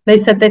 They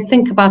said they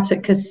think about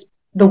it because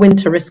the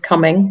winter is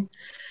coming.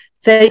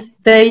 They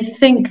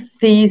think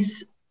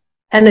these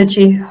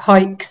energy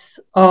hikes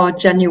are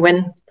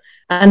genuine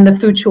and the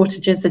food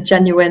shortages are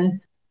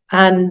genuine.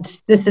 And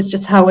this is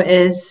just how it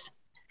is.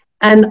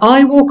 And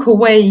I walk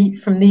away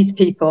from these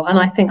people and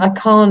I think I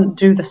can't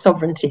do the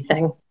sovereignty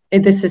thing.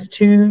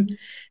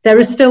 There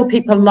are still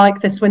people like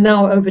this. We're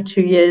now over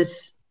 2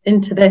 years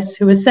into this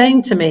who are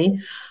saying to me,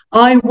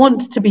 I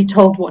want to be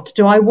told what to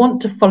do. I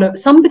want to follow.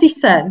 Somebody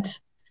said,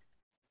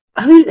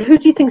 who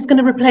do you think is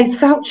going to replace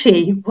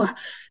Fauci?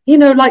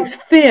 Like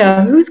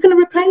fear. Who's going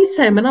to replace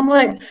him? And I'm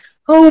like,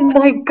 oh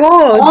my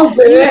God. I'll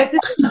do it.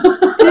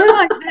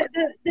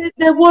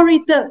 They're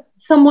worried that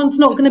someone's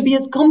not going to be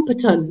as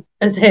competent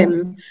as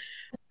him.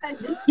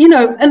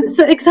 And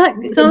so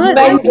exactly. So I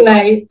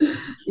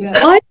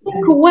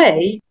walk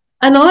away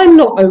and I'm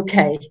not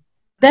okay.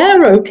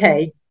 They're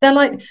okay.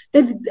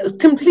 They've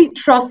complete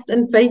trust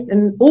and faith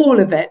in all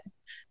of it.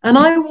 And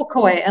I walk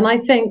away and I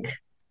think,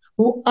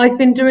 I've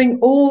been doing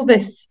all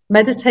this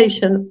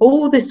meditation,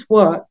 all this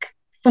work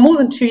for more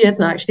than 2 years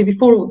now, actually,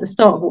 before the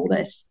start of all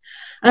this.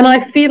 And I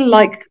feel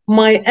like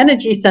my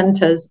energy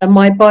centers and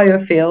my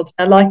biofield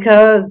are like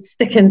a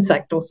stick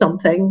insect or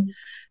something.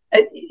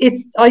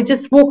 I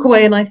just walk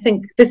away and I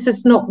think this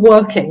is not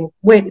working.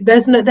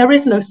 There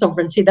is no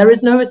sovereignty. There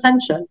is no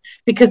ascension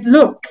because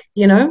look,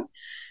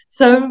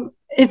 So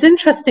it's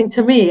interesting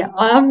to me.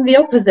 I'm the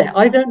opposite.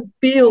 I don't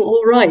feel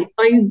all right.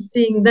 I'm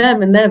seeing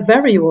them and they're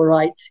very all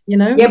right,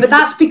 Yeah, but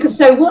that's because,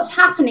 so what's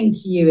happening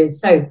to you is,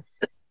 so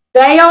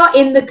they are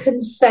in the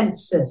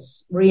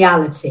consensus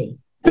reality,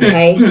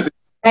 okay?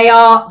 They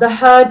are the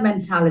herd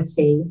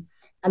mentality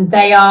and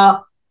they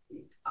are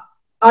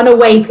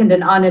unawakened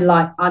and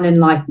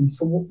unenlightened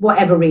for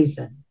whatever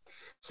reason.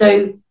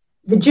 So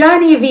the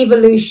journey of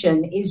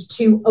evolution is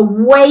to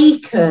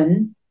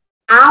awaken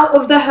out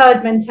of the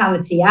herd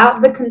mentality, out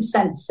of the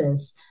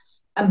consensus,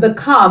 and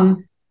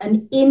become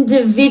an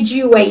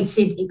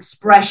individuated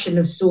expression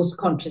of source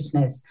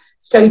consciousness.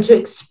 So to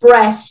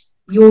express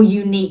your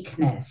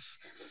uniqueness.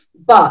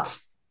 But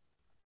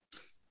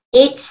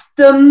it's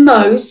the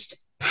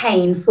most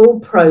painful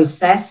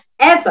process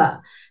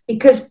ever,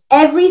 because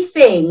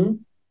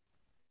everything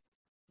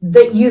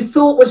that you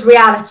thought was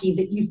reality,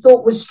 that you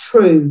thought was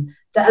true,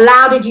 that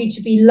allowed you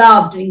to be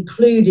loved and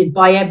included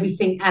by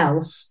everything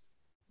else,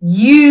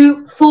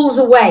 you falls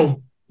away.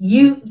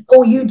 You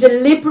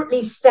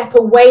deliberately step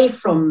away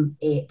from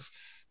it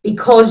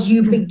because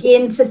you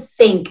begin to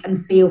think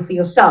and feel for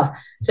yourself.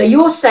 So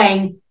you're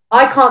saying,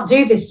 I can't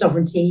do this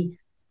sovereignty.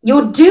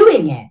 You're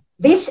doing it.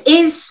 This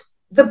is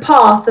the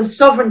path of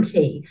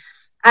sovereignty.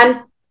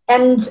 And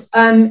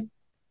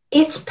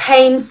it's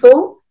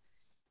painful.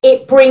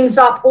 It brings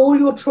up all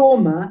your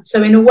trauma.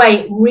 So in a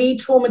way, it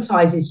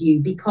re-traumatizes you,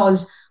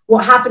 because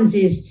what happens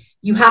is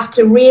you have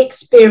to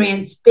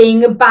re-experience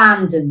being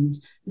abandoned,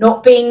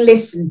 not being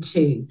listened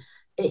to,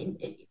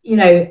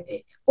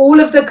 all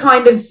of the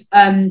kind of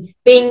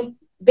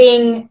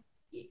being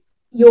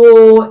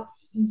your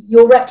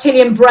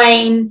reptilian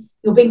brain,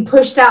 you're being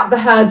pushed out of the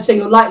herd, so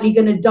you're likely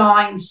going to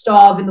die and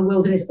starve in the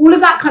wilderness. All of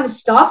that kind of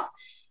stuff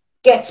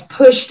gets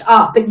pushed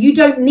up, but you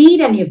don't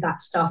need any of that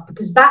stuff,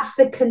 because that's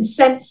the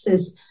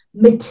consensus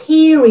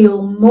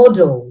material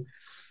model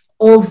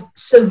of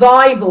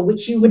survival,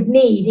 which you would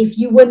need if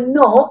you were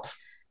not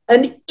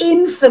an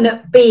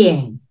infinite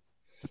being.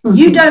 Mm-hmm.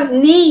 You don't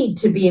need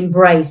to be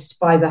embraced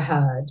by the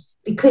herd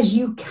because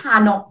you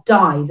cannot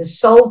die. The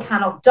soul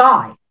cannot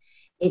die.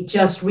 it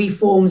just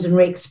reforms and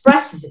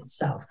re-expresses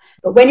itself.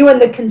 But when you're in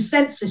the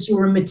consensus,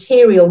 you're a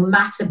material,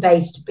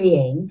 matter-based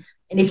being.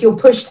 And if you're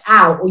pushed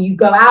out or you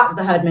go out of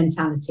the herd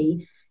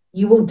mentality,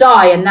 you will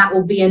die, and that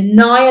will be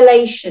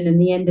annihilation in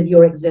the end of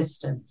your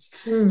existence.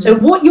 So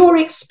what you're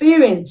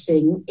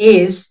experiencing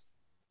is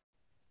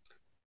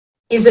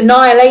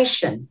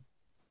annihilation,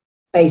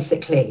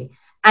 basically.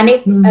 And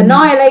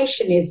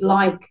annihilation is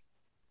like,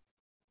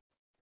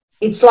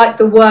 it's like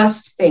the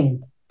worst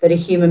thing that a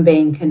human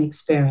being can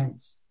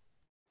experience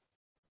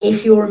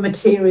if you're a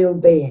material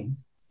being.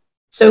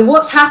 So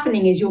what's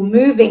happening is you're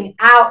moving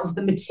out of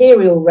the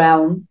material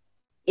realm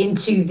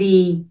into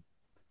the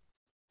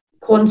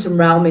quantum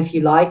realm, if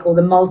you like, or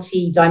the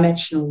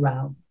multi-dimensional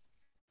realm.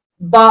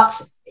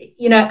 But,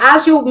 you know,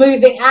 as you're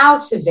moving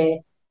out of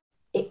it,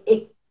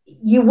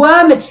 you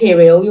were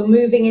material, you're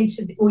moving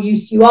into, or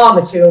you are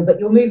material, but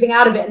you're moving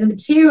out of it, and the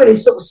material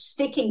is sort of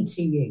sticking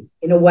to you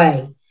in a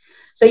way.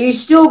 So you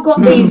still got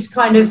these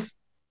kind of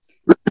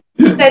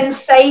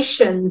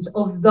sensations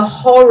of the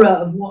horror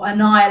of what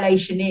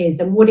annihilation is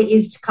and what it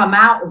is to come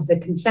out of the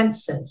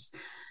consensus.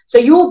 So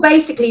you're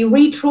basically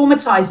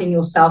re-traumatizing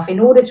yourself in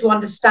order to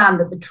understand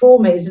that the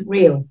trauma isn't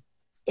real,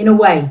 in a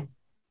way.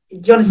 Do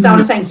you understand what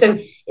I'm saying? So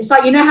it's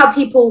like, you know how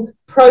people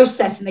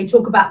process and they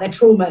talk about their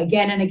trauma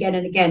again and again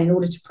and again in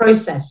order to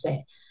process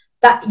it?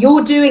 That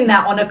you're doing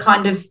that on a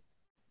kind of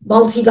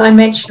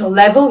multi-dimensional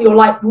level. You're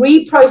like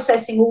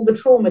reprocessing all the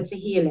trauma to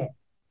heal it.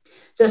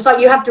 So it's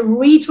like you have to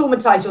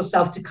re-traumatize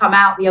yourself to come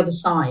out the other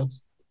side.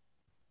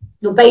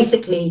 You're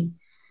basically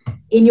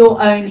in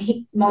your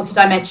own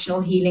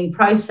multidimensional healing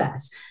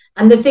process.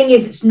 And the thing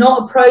is, it's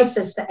not a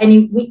process that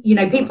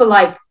people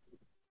like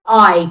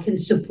I can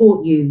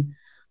support you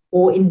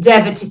or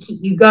endeavor to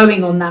keep you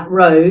going on that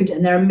road.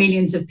 And there are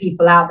millions of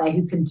people out there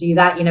who can do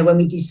that. You know, when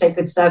we do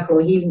Sacred Circle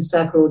or Healing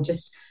Circle, or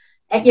just,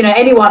 you know,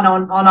 anyone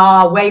on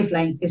our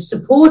wavelength is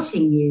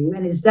supporting you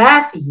and is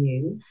there for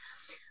you.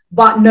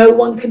 But no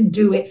one can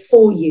do it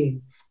for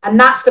you. And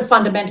that's the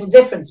fundamental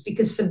difference,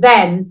 because for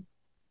them,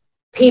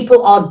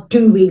 people are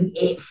doing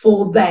it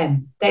for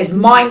them. There's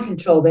mind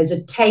control, there's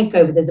a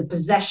takeover, there's a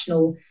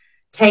possessional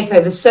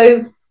takeover.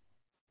 So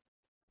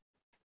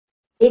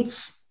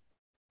it's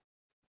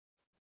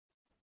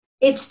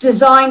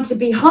designed to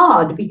be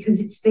hard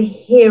because it's the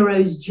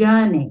hero's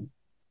journey.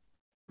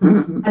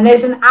 And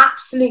there's an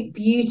absolute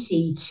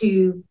beauty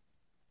to,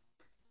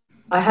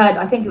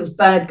 I think it was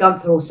Bernard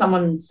Gunther or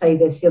someone say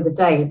this the other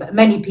day, but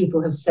many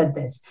people have said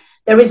this.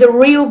 There is a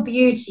real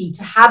beauty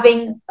to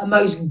having a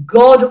most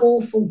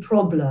god-awful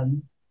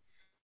problem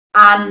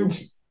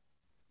and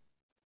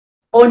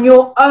on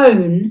your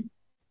own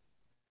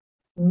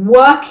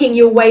working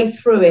your way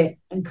through it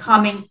and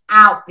coming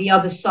out the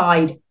other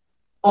side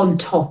on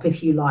top,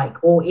 if you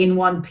like, or in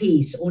one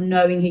piece, or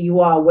knowing who you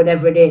are,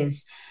 whatever it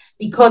is,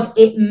 because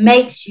it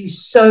makes you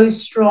so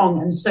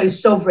strong and so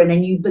sovereign,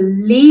 and you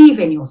believe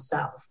in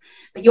yourself.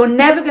 But you're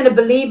never going to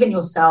believe in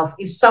yourself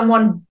if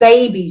someone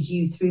babies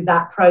you through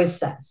that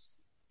process.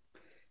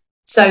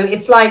 So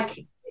it's like,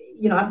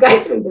 you know, I'm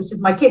going through this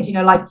with my kids, you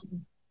know, like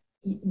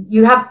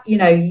you have, you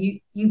know,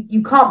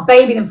 you can't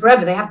baby them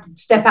forever. They have to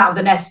step out of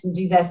the nest and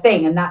do their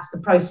thing. And that's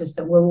the process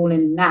that we're all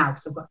in now,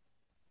 because I've got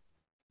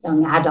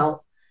young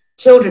adult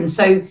children.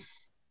 So,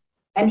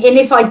 and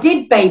if I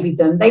did baby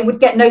them, they would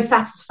get no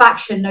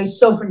satisfaction, no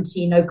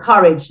sovereignty, no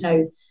courage,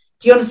 no,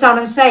 do you understand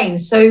what I'm saying?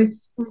 So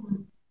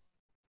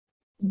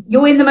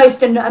you're in the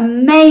most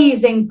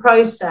amazing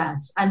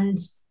process, and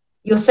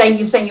you're saying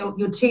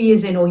you're 2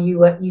 years in, or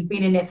you've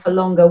been in it for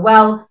longer.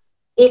 Well,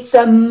 it's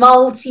a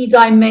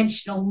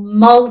multi-dimensional,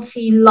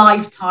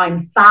 multi-lifetime,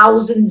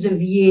 thousands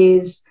of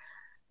years,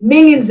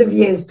 millions of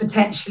years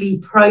potentially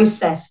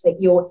process that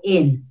you're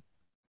in.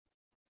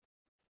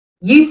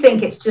 You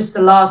think it's just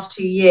the last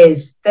 2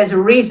 years. There's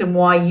a reason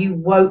why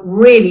you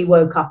really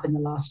woke up in the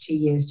last 2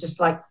 years, just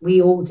like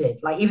we all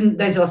did. Like even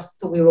those of us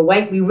thought we were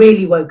awake, we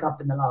really woke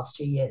up in the last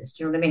 2 years.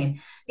 Do you know what I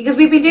mean? Because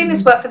we've been doing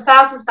this work for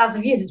thousands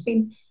of years. It's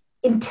been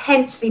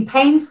intensely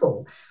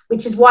painful,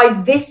 which is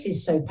why this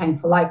is so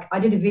painful. Like I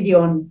did a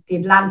video on the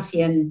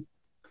Atlantean,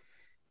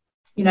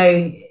 you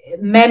know,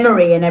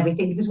 memory and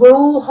everything, because we're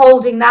all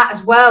holding that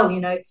as well. You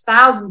know, it's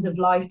thousands of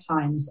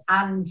lifetimes,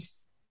 and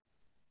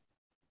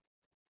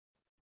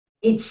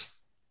it's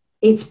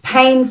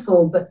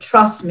painful, but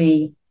trust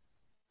me,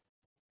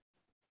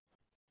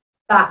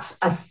 that's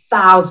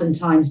 1,000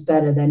 times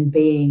better than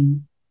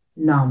being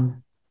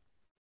numb.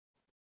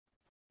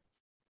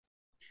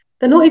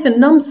 They're not even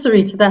numb,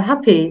 Sarita, they're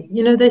happy.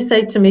 You know, they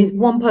say to me,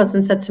 one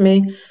person said to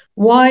me,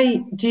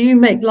 why do you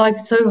make life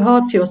so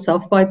hard for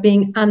yourself by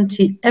being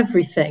anti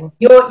everything?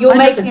 You're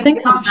making an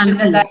assumption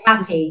that they're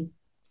happy.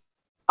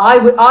 I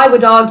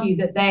would argue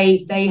that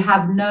they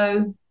have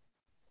no,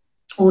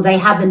 or they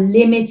have a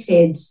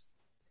limited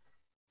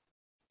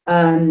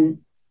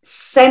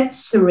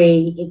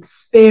sensory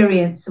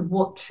experience of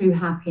what true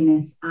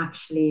happiness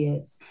actually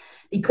is,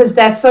 because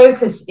their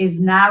focus is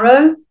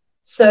narrow.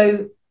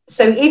 So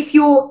if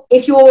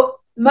you're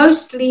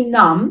mostly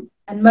numb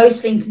and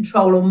mostly in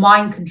control, or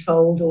mind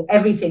controlled, or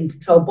everything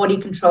controlled, body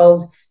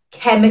controlled,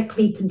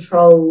 chemically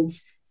controlled,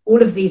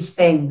 all of these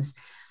things.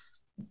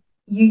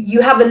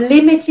 You have a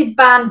limited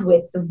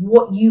bandwidth of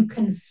what you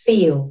can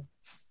feel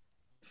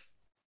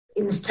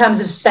in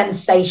terms of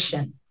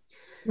sensation.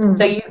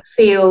 So you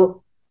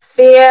feel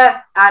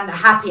fear and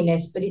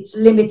happiness, but it's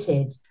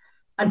limited.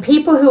 And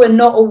people who are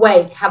not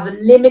awake have a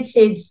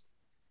limited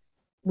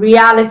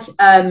reality,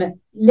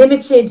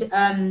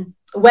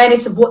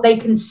 awareness of what they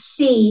can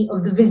see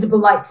of the visible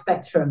light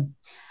spectrum.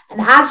 And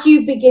as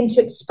you begin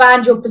to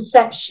expand your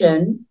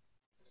perception,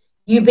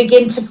 you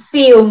begin to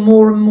feel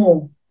more and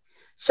more.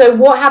 So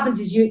what happens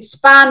is you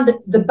expand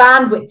the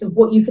bandwidth of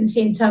what you can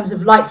see in terms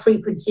of light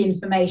frequency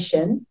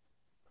information,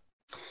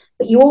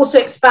 but you also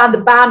expand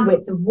the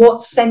bandwidth of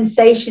what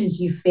sensations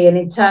you feel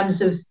in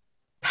terms of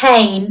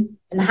pain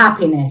and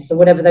happiness, or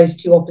whatever those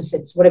two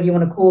opposites, whatever you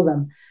want to call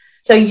them.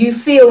 So you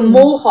feel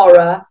more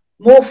horror,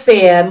 more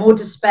fear, more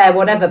despair,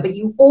 whatever, but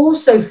you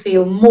also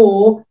feel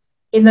more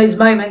in those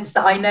moments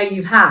that I know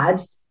you've had,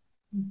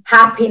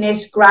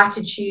 happiness,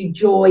 gratitude,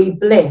 joy,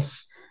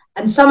 bliss.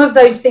 And some of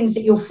those things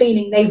that you're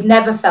feeling, they've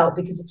never felt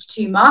because it's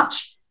too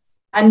much.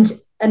 And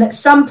at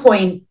some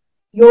point,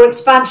 your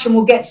expansion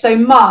will get so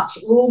much,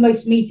 it will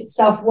almost meet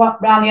itself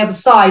around the other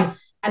side,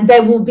 and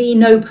there will be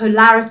no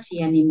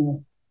polarity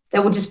anymore.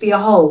 There will just be a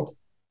hole.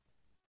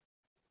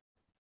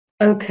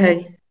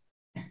 Okay.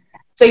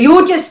 So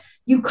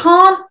you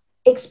can't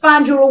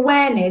expand your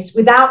awareness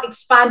without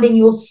expanding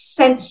your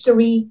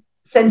sensory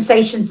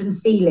sensations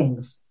and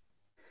feelings.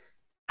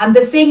 And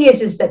the thing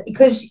is that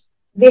because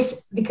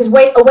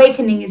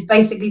awakening is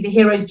basically the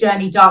hero's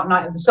journey, dark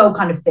night of the soul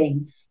kind of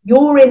thing,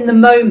 you're in the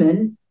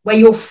moment where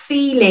you're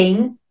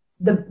feeling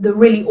the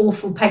really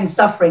awful pain,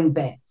 suffering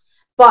bit.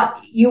 But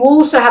you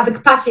also have the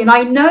capacity, and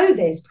I know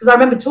this because I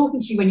remember talking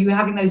to you when you were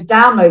having those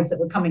downloads that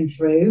were coming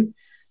through,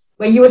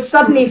 where you were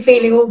suddenly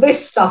feeling all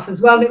this stuff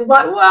as well. And it was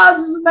like, wow,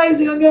 this is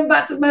amazing. I'm going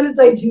back to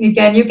meditating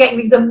again. You're getting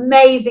these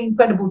amazing,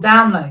 incredible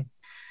downloads.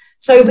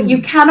 So, but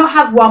you cannot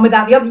have one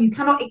without the other. You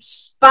cannot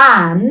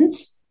expand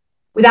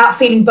without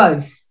feeling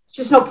both. It's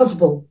just not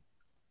possible.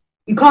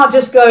 You can't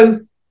just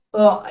go,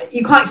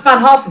 you can't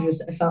expand half of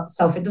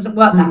yourself. It doesn't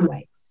work that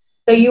way.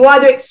 So you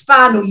either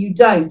expand or you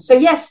don't. So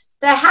yes,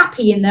 they're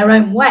happy in their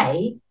own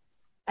way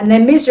and they're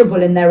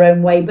miserable in their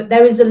own way, but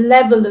there is a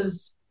level of,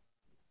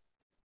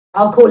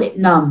 I'll call it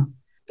numb,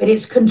 but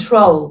it's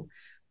control,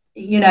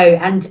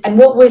 and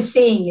what we're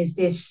seeing is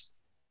this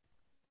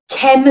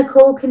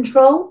chemical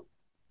control,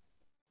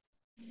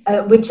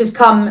 which has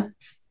come,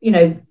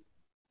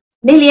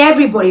 nearly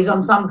everybody's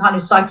on some kind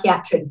of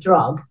psychiatric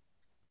drug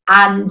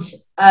and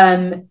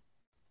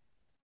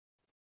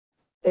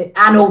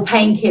or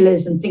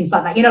painkillers and things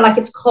like that. Like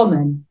it's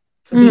common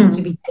for people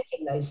to be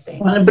taking those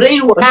things. Well,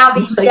 brainwashing, now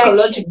the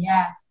injection,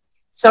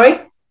 Sorry?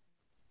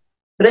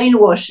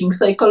 Brainwashing,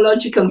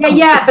 psychological.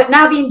 Yeah, but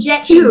now the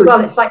injection as well,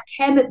 it's like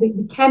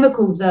the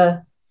chemicals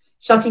are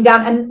shutting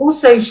down. And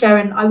also,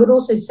 Sharon, I would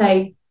also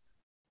say,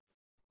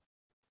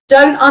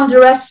 don't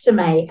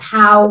underestimate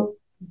how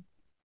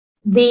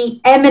the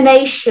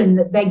emanation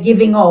that they're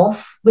giving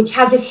off, which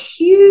has a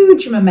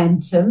huge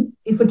momentum,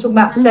 if we're talking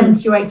about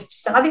 70 or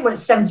 80%, I think we're at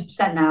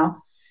 70%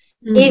 now,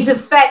 is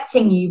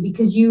affecting you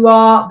because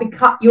you're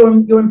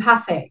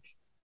empathic.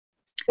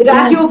 But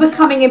as you're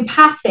becoming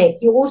empathic,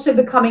 you're also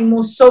becoming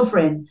more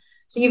sovereign.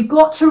 So you've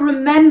got to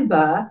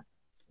remember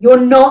you're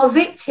not a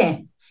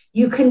victim.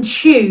 You can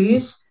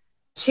choose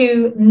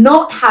to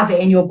not have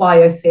it in your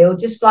biofield,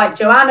 just like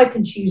Joanna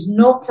can choose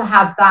not to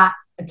have that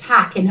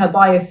attack in her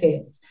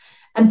biofield.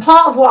 And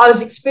part of what I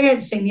was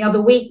experiencing the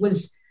other week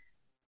was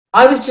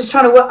I was just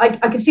trying to work.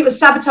 I could see it was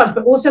sabotage,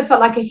 but also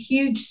felt like a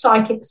huge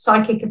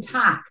psychic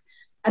attack.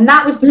 And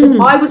that was because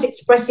I was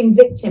expressing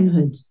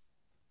victimhood.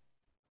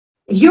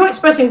 If you're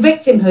expressing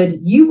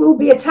victimhood, you will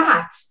be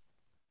attacked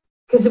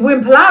because we're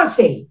in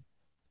polarity.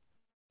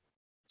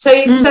 So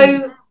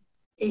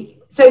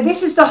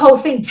this is the whole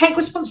thing. Take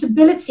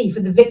responsibility for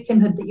the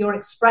victimhood that you're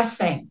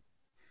expressing.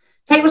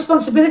 Take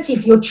responsibility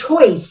for your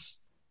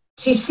choice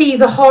to see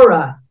the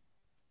horror.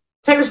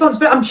 Take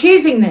responsibility. I'm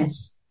choosing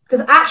this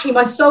because actually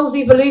my soul's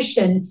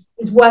evolution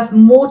is worth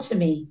more to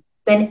me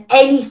than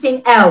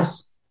anything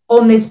else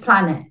on this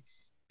planet.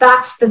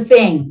 That's the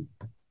thing.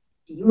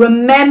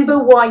 Remember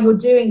why you're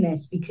doing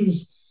this,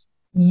 because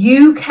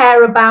you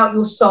care about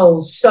your soul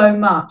so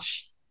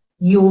much.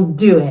 You'll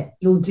do it.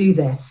 You'll do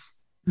this.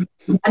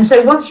 And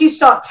so once you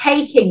start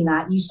taking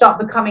that, you start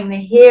becoming the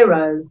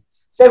hero.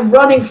 So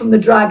running from the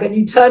dragon,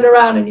 you turn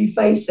around and you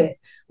face it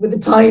with the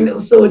tiny little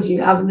sword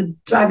you have, and the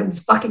dragon's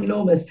fucking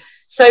enormous.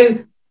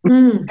 So,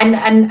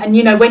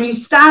 and when you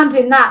stand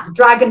in that, the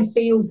dragon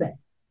feels it.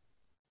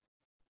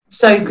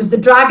 So, because the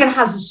dragon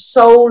has a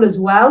soul as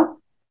well.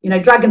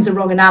 Dragon's a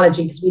wrong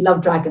analogy because we love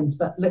dragons,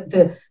 but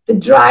the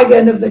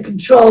dragon of the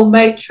control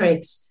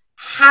matrix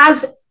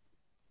has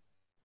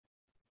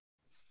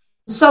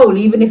a soul,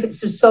 even if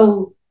it's a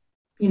soul,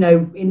 in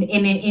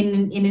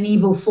an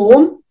evil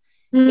form.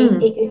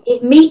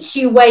 It meets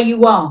you where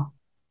you are.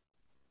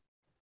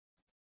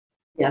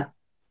 Yeah.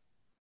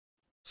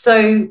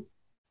 So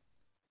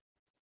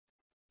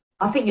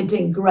I think you're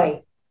doing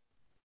great.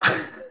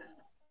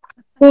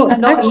 Well,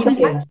 Not actually,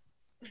 easy.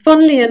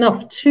 funnily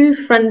enough, two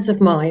friends of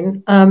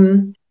mine,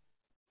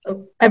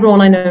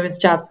 everyone I know is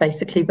jabbed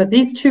basically, but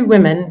these two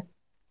women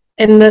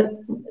in the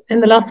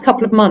last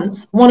couple of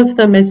months, one of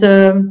them is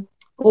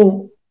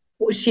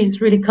she's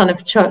really kind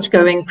of church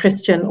going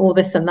Christian, all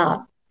this and that.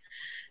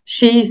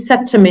 She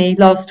said to me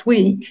last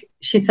week,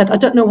 she said, I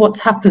don't know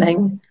what's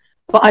happening,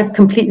 but I've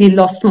completely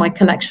lost my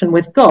connection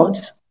with God.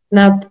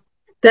 Now,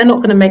 they're not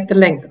going to make the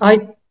link.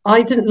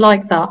 I didn't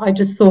like that. I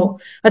just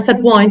thought, I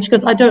said, why? And she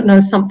goes, I don't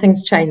know,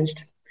 something's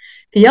changed.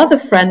 The other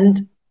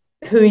friend,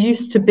 who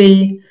used to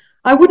be,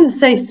 I wouldn't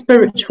say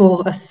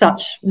spiritual as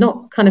such,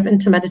 not kind of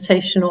into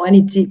meditation or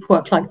any deep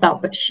work like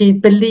that, but she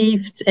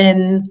believed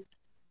in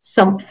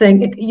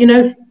something,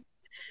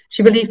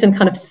 she believed in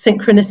kind of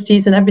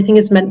synchronicities and everything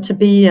is meant to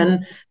be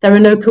and there are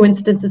no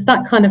coincidences,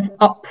 that kind of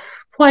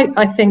quite,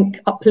 I think,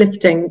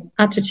 uplifting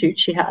attitude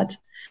she had.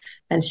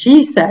 And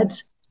she said,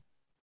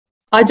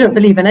 I don't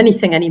believe in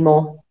anything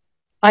anymore.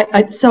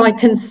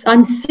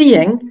 I'm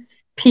seeing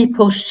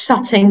people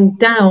shutting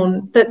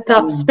down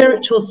that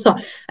spiritual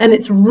side, and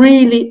it's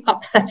really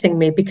upsetting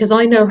me because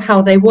I know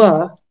how they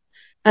were,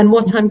 and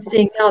what I'm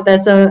seeing now,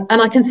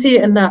 and I can see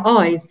it in their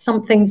eyes,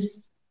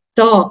 something's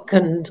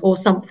darkened or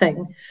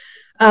something.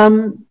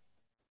 And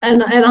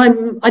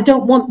I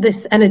don't want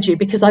this energy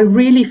because I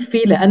really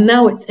feel it, and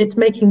now it's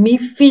making me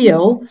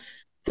feel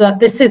that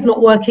this is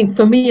not working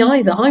for me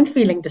either. I'm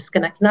feeling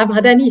disconnected and I haven't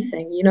had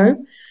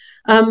anything.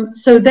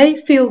 So they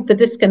feel the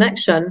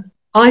disconnection,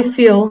 I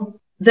feel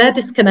their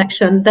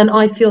disconnection, then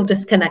I feel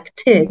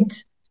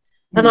disconnected.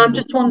 And I'm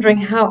just wondering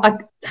how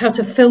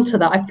to filter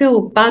that. I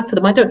feel bad for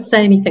them. I don't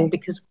say anything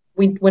because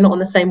we're not on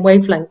the same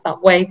wavelength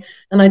that way,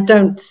 and I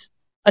don't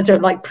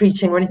like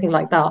preaching or anything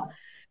like that.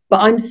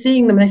 But I'm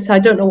seeing them and they say, I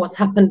don't know what's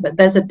happened, but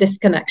there's a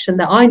disconnection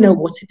that I know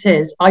what it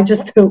is. I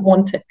just don't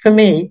want it for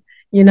me,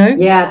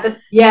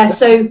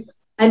 So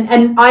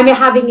and I'm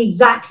having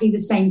exactly the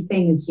same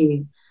thing as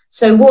you.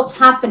 So what's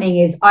happening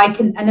is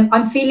and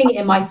I'm feeling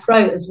it in my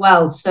throat as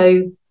well.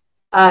 So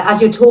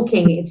as you're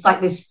talking, it's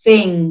like this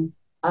thing,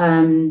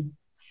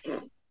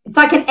 it's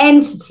like an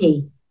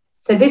entity.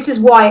 So this is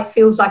why it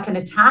feels like an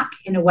attack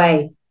in a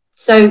way.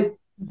 So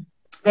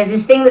there's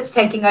this thing that's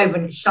taking over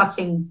and it's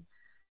shutting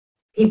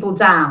people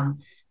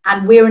down.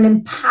 And we're an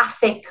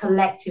empathic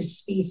collective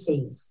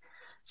species.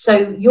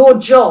 So your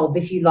job,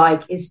 if you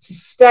like, is to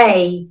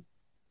stay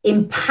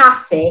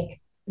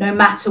empathic no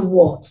matter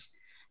what.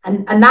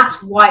 And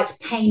that's why it's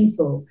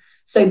painful.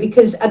 So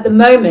because at the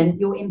moment,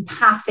 your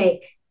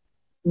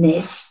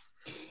empathicness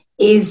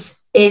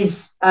is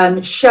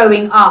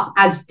showing up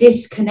as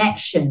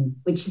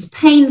disconnection, which is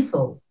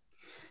painful.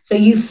 So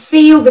you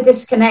feel the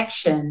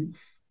disconnection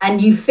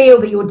and you feel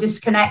that you're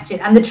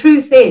disconnected. And the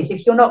truth is,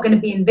 if you're not going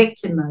to be in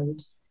victim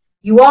mode,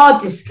 you are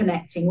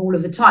disconnecting all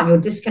of the time. You're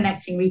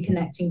disconnecting,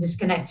 reconnecting,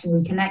 disconnecting,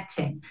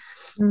 reconnecting.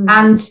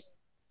 And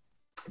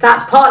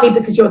that's partly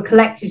because you're a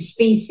collective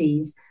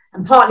species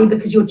and partly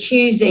because you're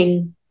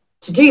choosing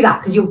to do that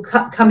because you're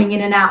coming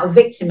in and out of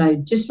victim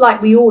mode, just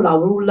like we all are.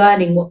 We're all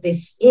learning what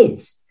this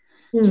is.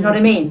 Do you know what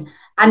I mean?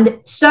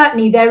 And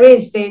certainly there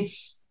is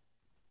this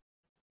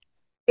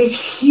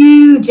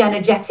huge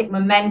energetic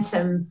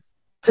momentum,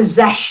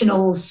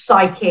 possessional,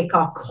 psychic,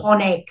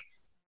 archonic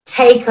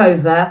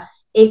takeover.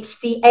 It's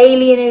the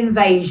alien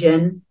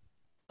invasion,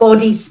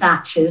 body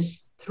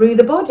snatchers through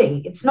the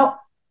body. It's not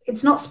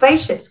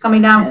spaceships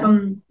coming down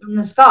from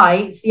the sky.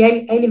 It's the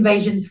alien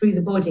invasion through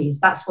the bodies.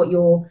 That's what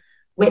you're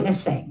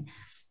witnessing.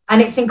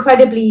 And it's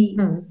incredibly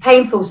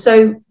painful.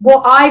 So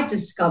what I've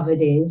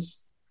discovered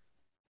is,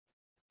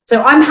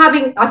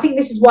 I think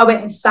this is why I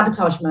went into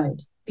sabotage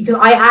mode, because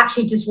I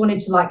actually just wanted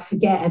to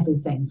forget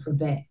everything for a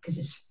bit because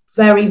it's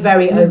very,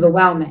 very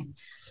overwhelming.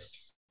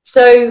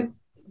 So,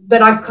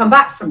 but I've come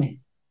back from it.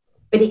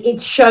 But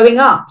it's showing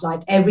up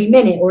every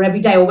minute or every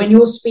day, or when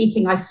you're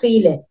speaking, I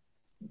feel it.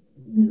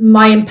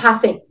 My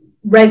empathic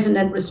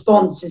resonant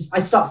response is I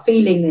start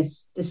feeling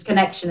this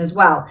disconnection as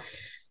well.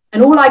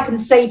 And all I can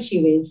say to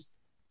you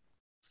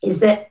is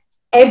that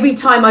every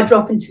time I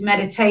drop into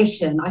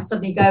meditation, I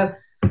suddenly go,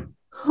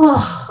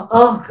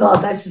 oh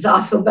God, I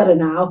feel better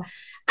now.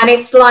 And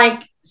it's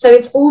so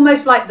it's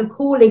almost like the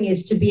calling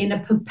is to be in a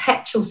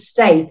perpetual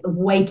state of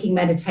waking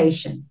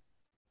meditation.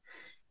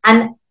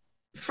 And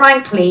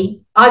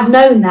frankly, I've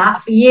known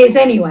that for years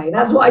anyway.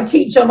 That's what I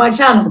teach on my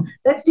channel.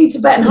 Let's do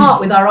Tibetan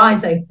heart with our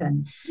eyes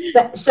open.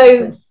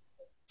 So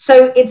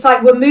it's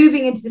like we're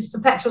moving into this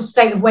perpetual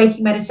state of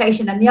waking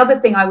meditation. And the other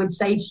thing I would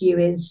say to you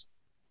is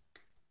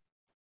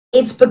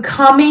it's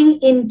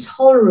becoming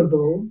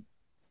intolerable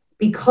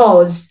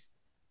because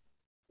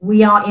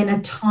we are in a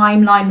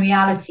timeline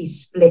reality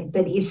split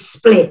that is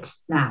split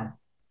now.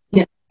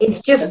 Yeah.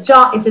 It's just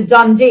done. It's a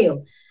done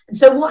deal. And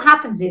so what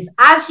happens is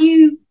as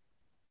you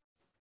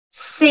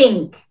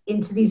sink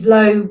into these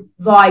low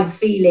vibe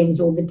feelings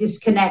or the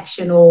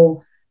disconnection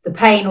or the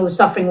pain or the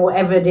suffering or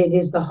whatever it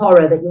is, the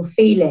horror that you're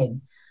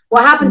feeling,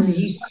 what happens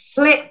is you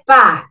slip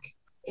back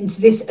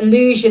into this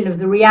illusion of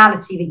the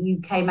reality that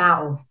you came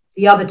out of,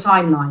 the other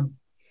timeline.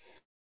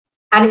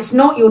 And it's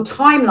not your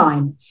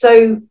timeline.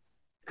 So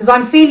because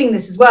I'm feeling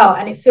this as well,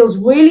 and it feels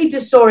really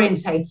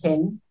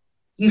disorientating.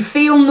 You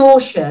feel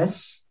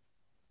nauseous.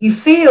 You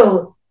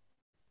feel,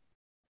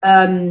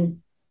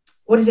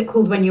 what is it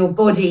called when your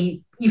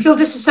body, you feel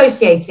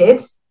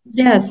disassociated.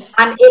 Yes.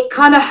 And it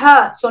kind of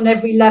hurts on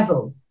every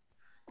level.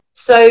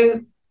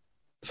 So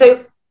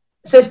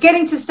it's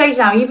getting to the stage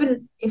now,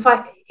 even if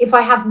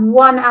I have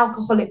one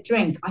alcoholic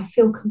drink, I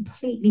feel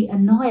completely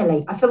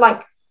annihilated. I feel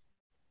like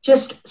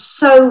just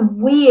so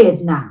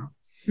weird now,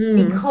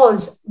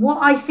 because what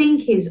I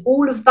think is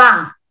all of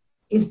that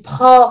is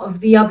part of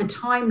the other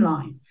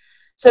timeline.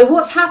 So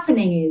what's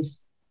happening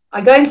is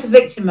I go into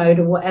victim mode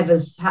or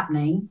whatever's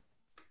happening,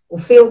 or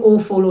feel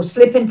awful, or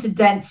slip into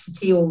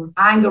density, or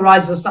anger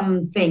rise, or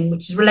something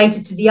which is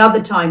related to the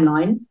other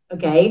timeline.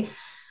 Okay.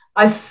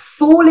 I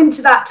fall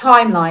into that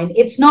timeline.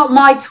 It's not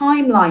my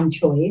timeline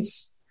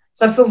choice.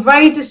 So I feel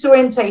very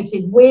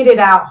disorientated, weirded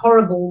out,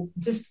 horrible,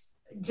 just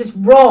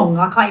wrong.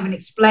 I can't even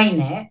explain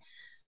it.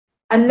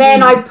 And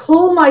then I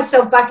pull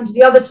myself back into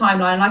the other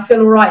timeline and I feel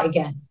all right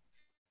again.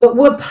 But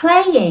we're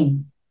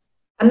playing.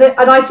 And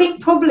I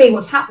think probably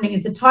what's happening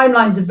is the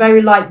timelines are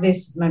very like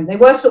this at the moment. They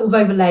were sort of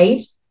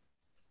overlaid.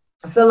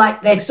 I feel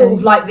like they're sort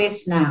of like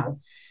this now.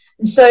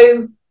 And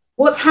so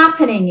what's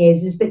happening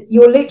is that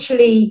you're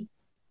literally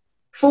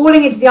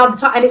falling into the other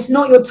time, and it's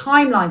not your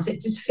timeline. So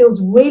it just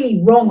feels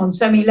really wrong on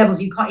so many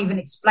levels. You can't even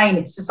explain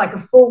it. It's just like a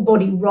full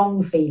body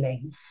wrong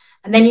feeling.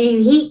 And then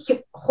you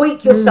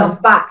hoik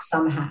yourself back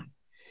somehow.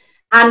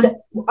 And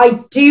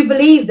I do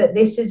believe that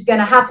this is going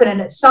to happen.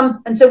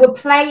 And so we're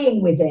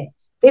playing with it.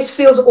 This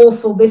feels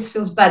awful. This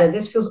feels better.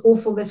 This feels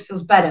awful. This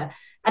feels better.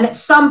 And at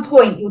some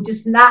point you'll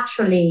just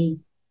naturally,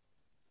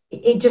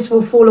 it just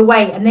will fall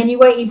away. And then you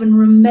won't even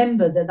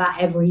remember that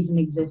ever even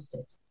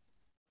existed.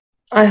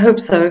 I hope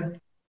so.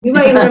 You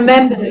won't even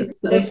remember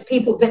those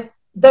people, but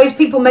those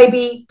people may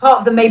be, part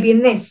of them may be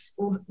in this,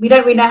 or we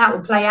don't really know how it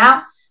will play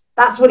out.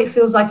 That's what it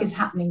feels like is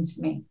happening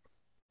to me.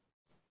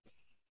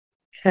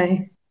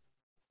 Okay.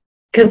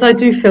 Because I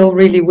do feel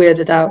really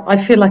weirded out. I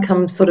feel like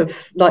I'm sort of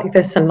like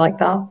this and like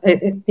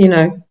that. You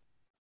know,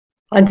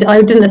 I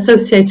didn't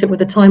associate it with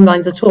the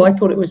timelines at all. I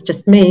thought it was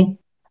just me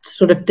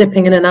sort of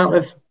dipping in and out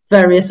of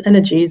various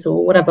energies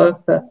or whatever,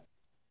 but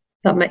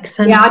that makes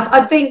sense. Yeah,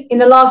 I think in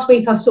the last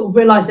week I've sort of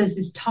realised there's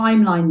this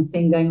timeline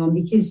thing going on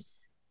because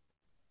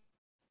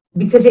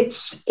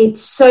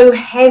it's so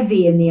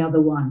heavy in the other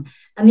one.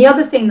 And the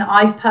other thing that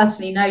I've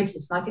personally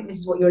noticed, and I think this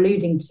is what you're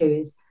alluding to,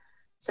 is,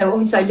 so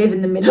obviously I live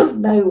in the middle of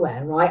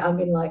nowhere, right?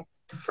 I'm in like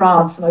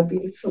France, and I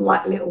beautiful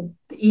like little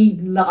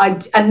Eden.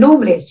 And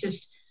normally it's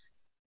just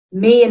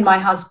me and my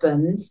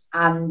husband,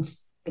 and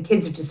the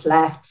kids have just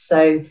left.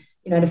 So,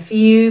 you know, and a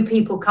few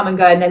people come and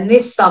go. And then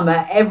this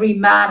summer, every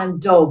man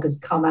and dog has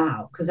come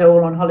out because they're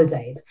all on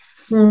holidays.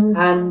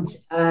 And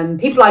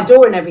people I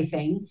adore and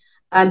everything.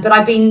 But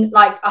I've been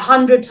like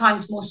 100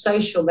 times more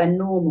social than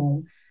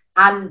normal.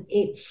 And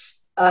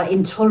it's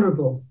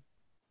intolerable.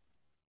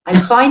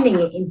 I'm finding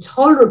it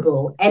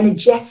intolerable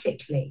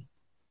energetically.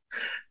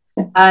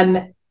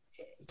 I'm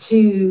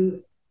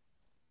tolerating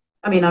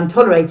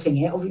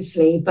it,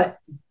 obviously, but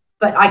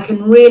I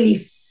can really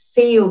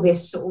feel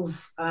this sort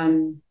of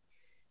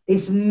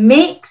this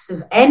mix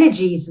of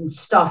energies and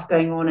stuff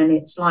going on, and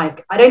it's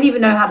like I don't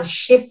even know how to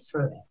shift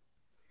through it.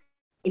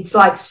 It's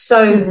like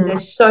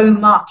there's so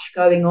much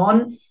going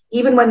on.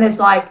 Even when there's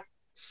like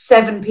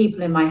 7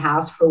 people in my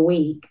house for a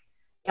week,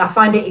 I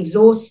find it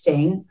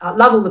exhausting. I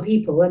love all the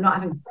people. I'm not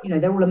having, you know,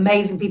 they're all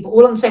amazing people,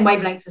 all on the same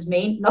wavelength as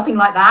me. Nothing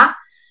like that.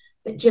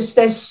 But just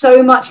there's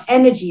so much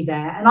energy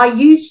there. And I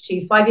used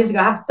to, 5 years ago,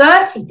 have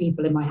 30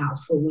 people in my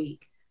house for a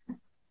week.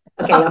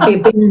 Okay, I'll be a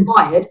bit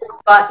tired,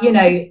 but, you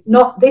know,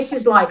 this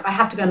is like I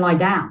have to go and lie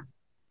down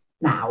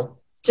now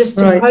just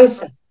to process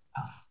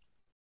stuff.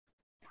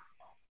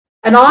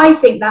 And I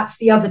think that's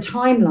the other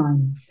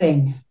timeline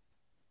thing.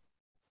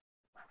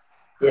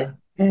 Yeah.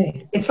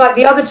 Okay. It's like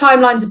the other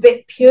timeline's a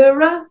bit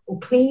purer or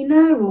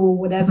cleaner or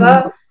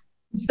whatever.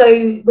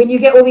 So when you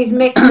get all these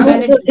mixed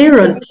energy,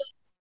 incoherent.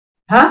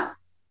 Huh?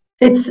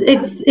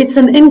 It's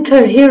an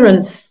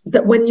incoherence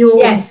that when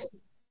you're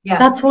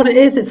that's what it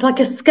is. It's like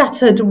a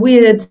scattered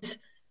weird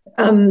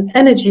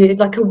energy,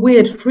 like a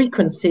weird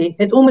frequency.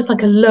 It's almost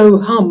like a low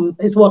hum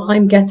is what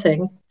I'm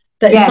getting.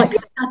 That it's like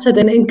scattered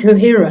and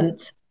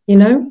incoherent, you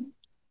know?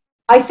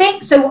 I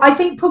think so. I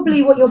think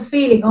probably what you're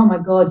feeling, oh my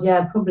God,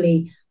 yeah,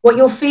 probably what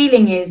you're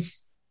feeling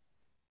is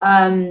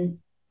the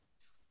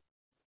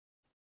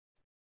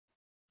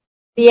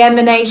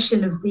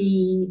emanation of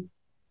the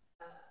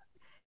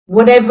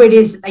whatever it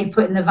is that they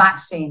put in the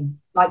vaccine,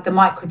 like the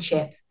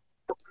microchip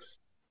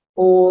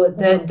or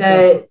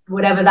the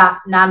whatever that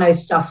nano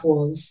stuff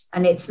was,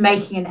 and it's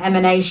making an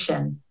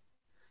emanation.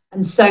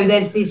 And so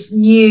there's this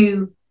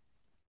new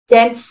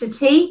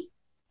density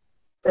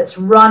that's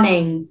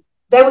running.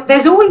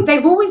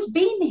 They've always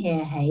been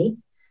here, hey?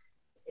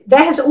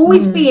 There has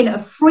always been a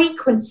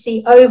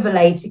frequency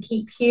overlay to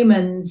keep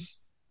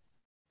humans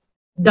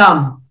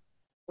dumb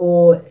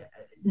or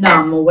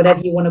numb or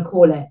whatever you want to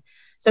call it.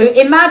 So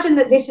imagine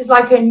that this is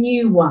like a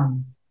new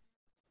one.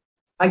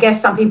 I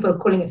guess some people are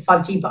calling it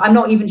 5G, but I'm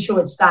not even sure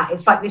it's that.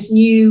 It's like this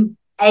new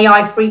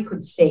AI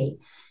frequency.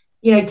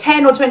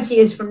 10 or 20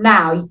 years from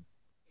now,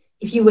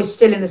 if you were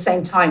still in the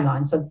same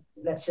timeline, so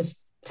let's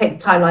just take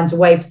the timelines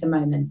away for the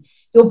moment,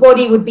 your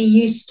body would be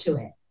used to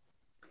it.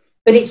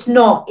 But it's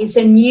not. It's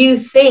a new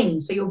thing.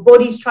 So your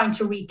body's trying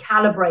to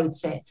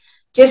recalibrate it,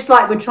 just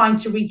like we're trying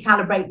to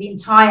recalibrate the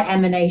entire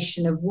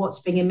emanation of what's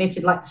being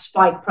emitted, like the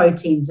spike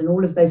proteins and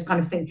all of those kind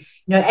of things.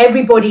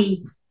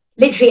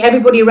 Literally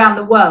everybody around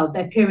the world,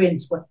 their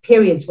periods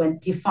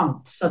went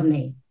defunct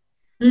suddenly.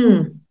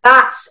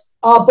 That's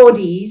our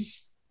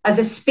bodies as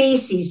a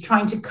species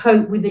trying to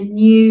cope with a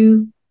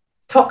new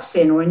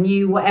toxin or a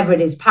new whatever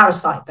it is,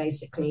 parasite,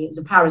 basically. It's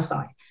a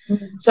parasite.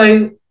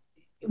 So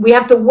we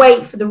have to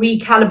wait for the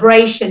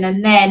recalibration,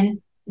 and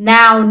then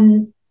now,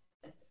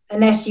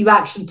 unless you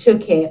actually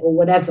took it or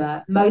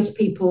whatever, most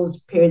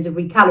people's periods have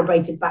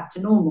recalibrated back to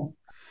normal.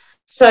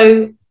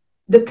 So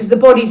because the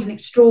body's an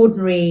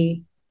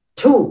extraordinary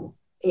tool,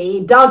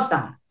 it does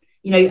that.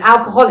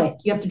 Alcoholic,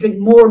 you have to drink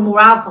more and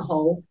more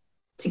alcohol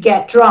to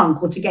get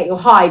drunk or to get your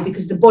high,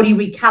 because the body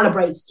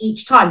recalibrates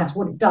each time. That's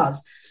what it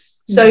does.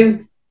 So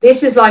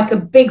this is like a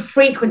big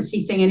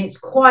frequency thing, and it's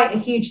quite a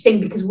huge thing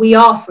because we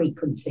are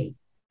frequency,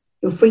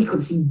 your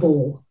frequency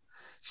ball.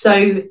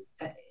 So,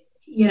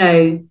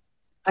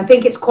 I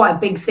think it's quite a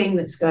big thing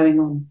that's going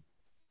on.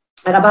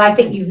 But I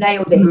think you've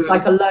nailed it. It's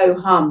like a low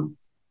hum,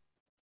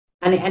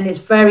 and it's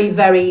very,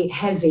 very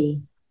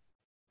heavy.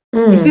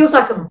 It feels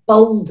like a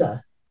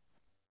boulder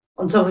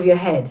on top of your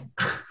head.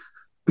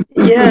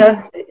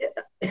 Yeah,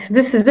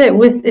 this is it.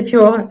 If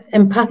you're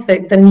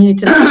empathic, then you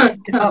just pick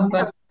it up.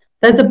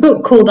 There's a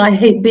book called "I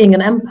Hate Being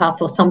an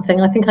Empath" or something.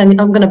 I think I'm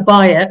going to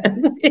buy it.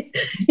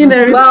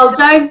 Well,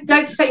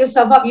 don't set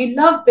yourself up. You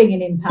love being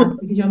an empath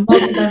because you're a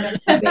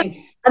multidimensional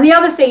being. And the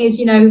other thing is,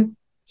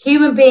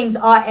 human beings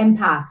are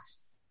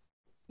empaths.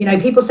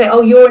 People say,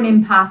 "Oh, you're an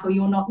empath," or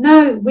 "You're not."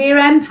 No, we're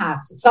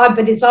empaths.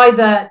 But it's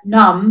either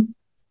numb.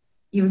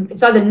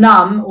 It's either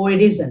numb or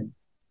it isn't.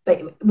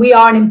 But we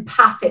are an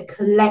empathic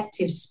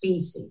collective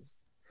species.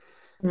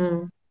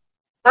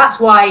 That's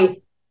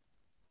why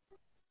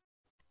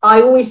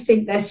I always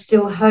think there's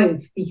still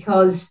hope,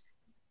 because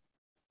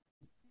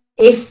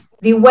if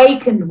the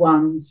awakened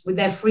ones with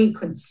their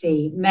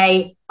frequency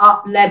may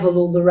up level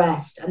all the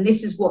rest, and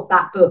this is what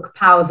that book,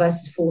 Power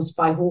versus Force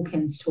by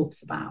Hawkins,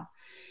 talks about.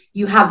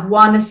 You have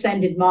one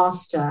ascended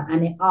master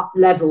and it up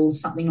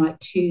levels something like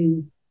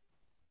 2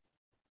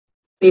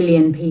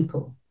 billion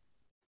people.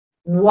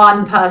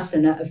 One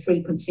person at a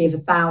frequency of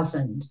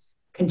 1,000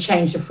 can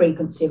change the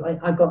frequency.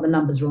 I've got the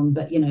numbers wrong,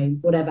 but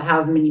whatever,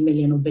 however many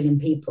million or billion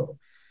people.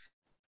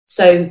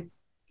 So,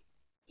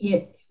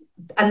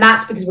 and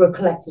that's because we're a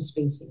collective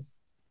species.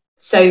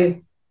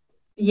 So,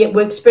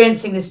 we're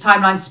experiencing this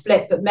timeline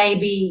split, but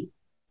maybe,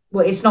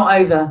 it's not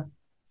over.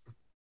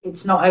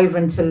 It's not over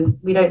until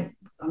I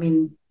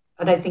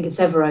don't think it's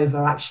ever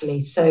over,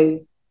 actually. So,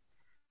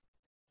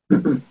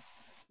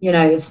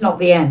 it's not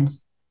the end.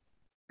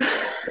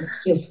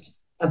 It's just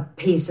a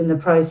piece in the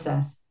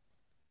process.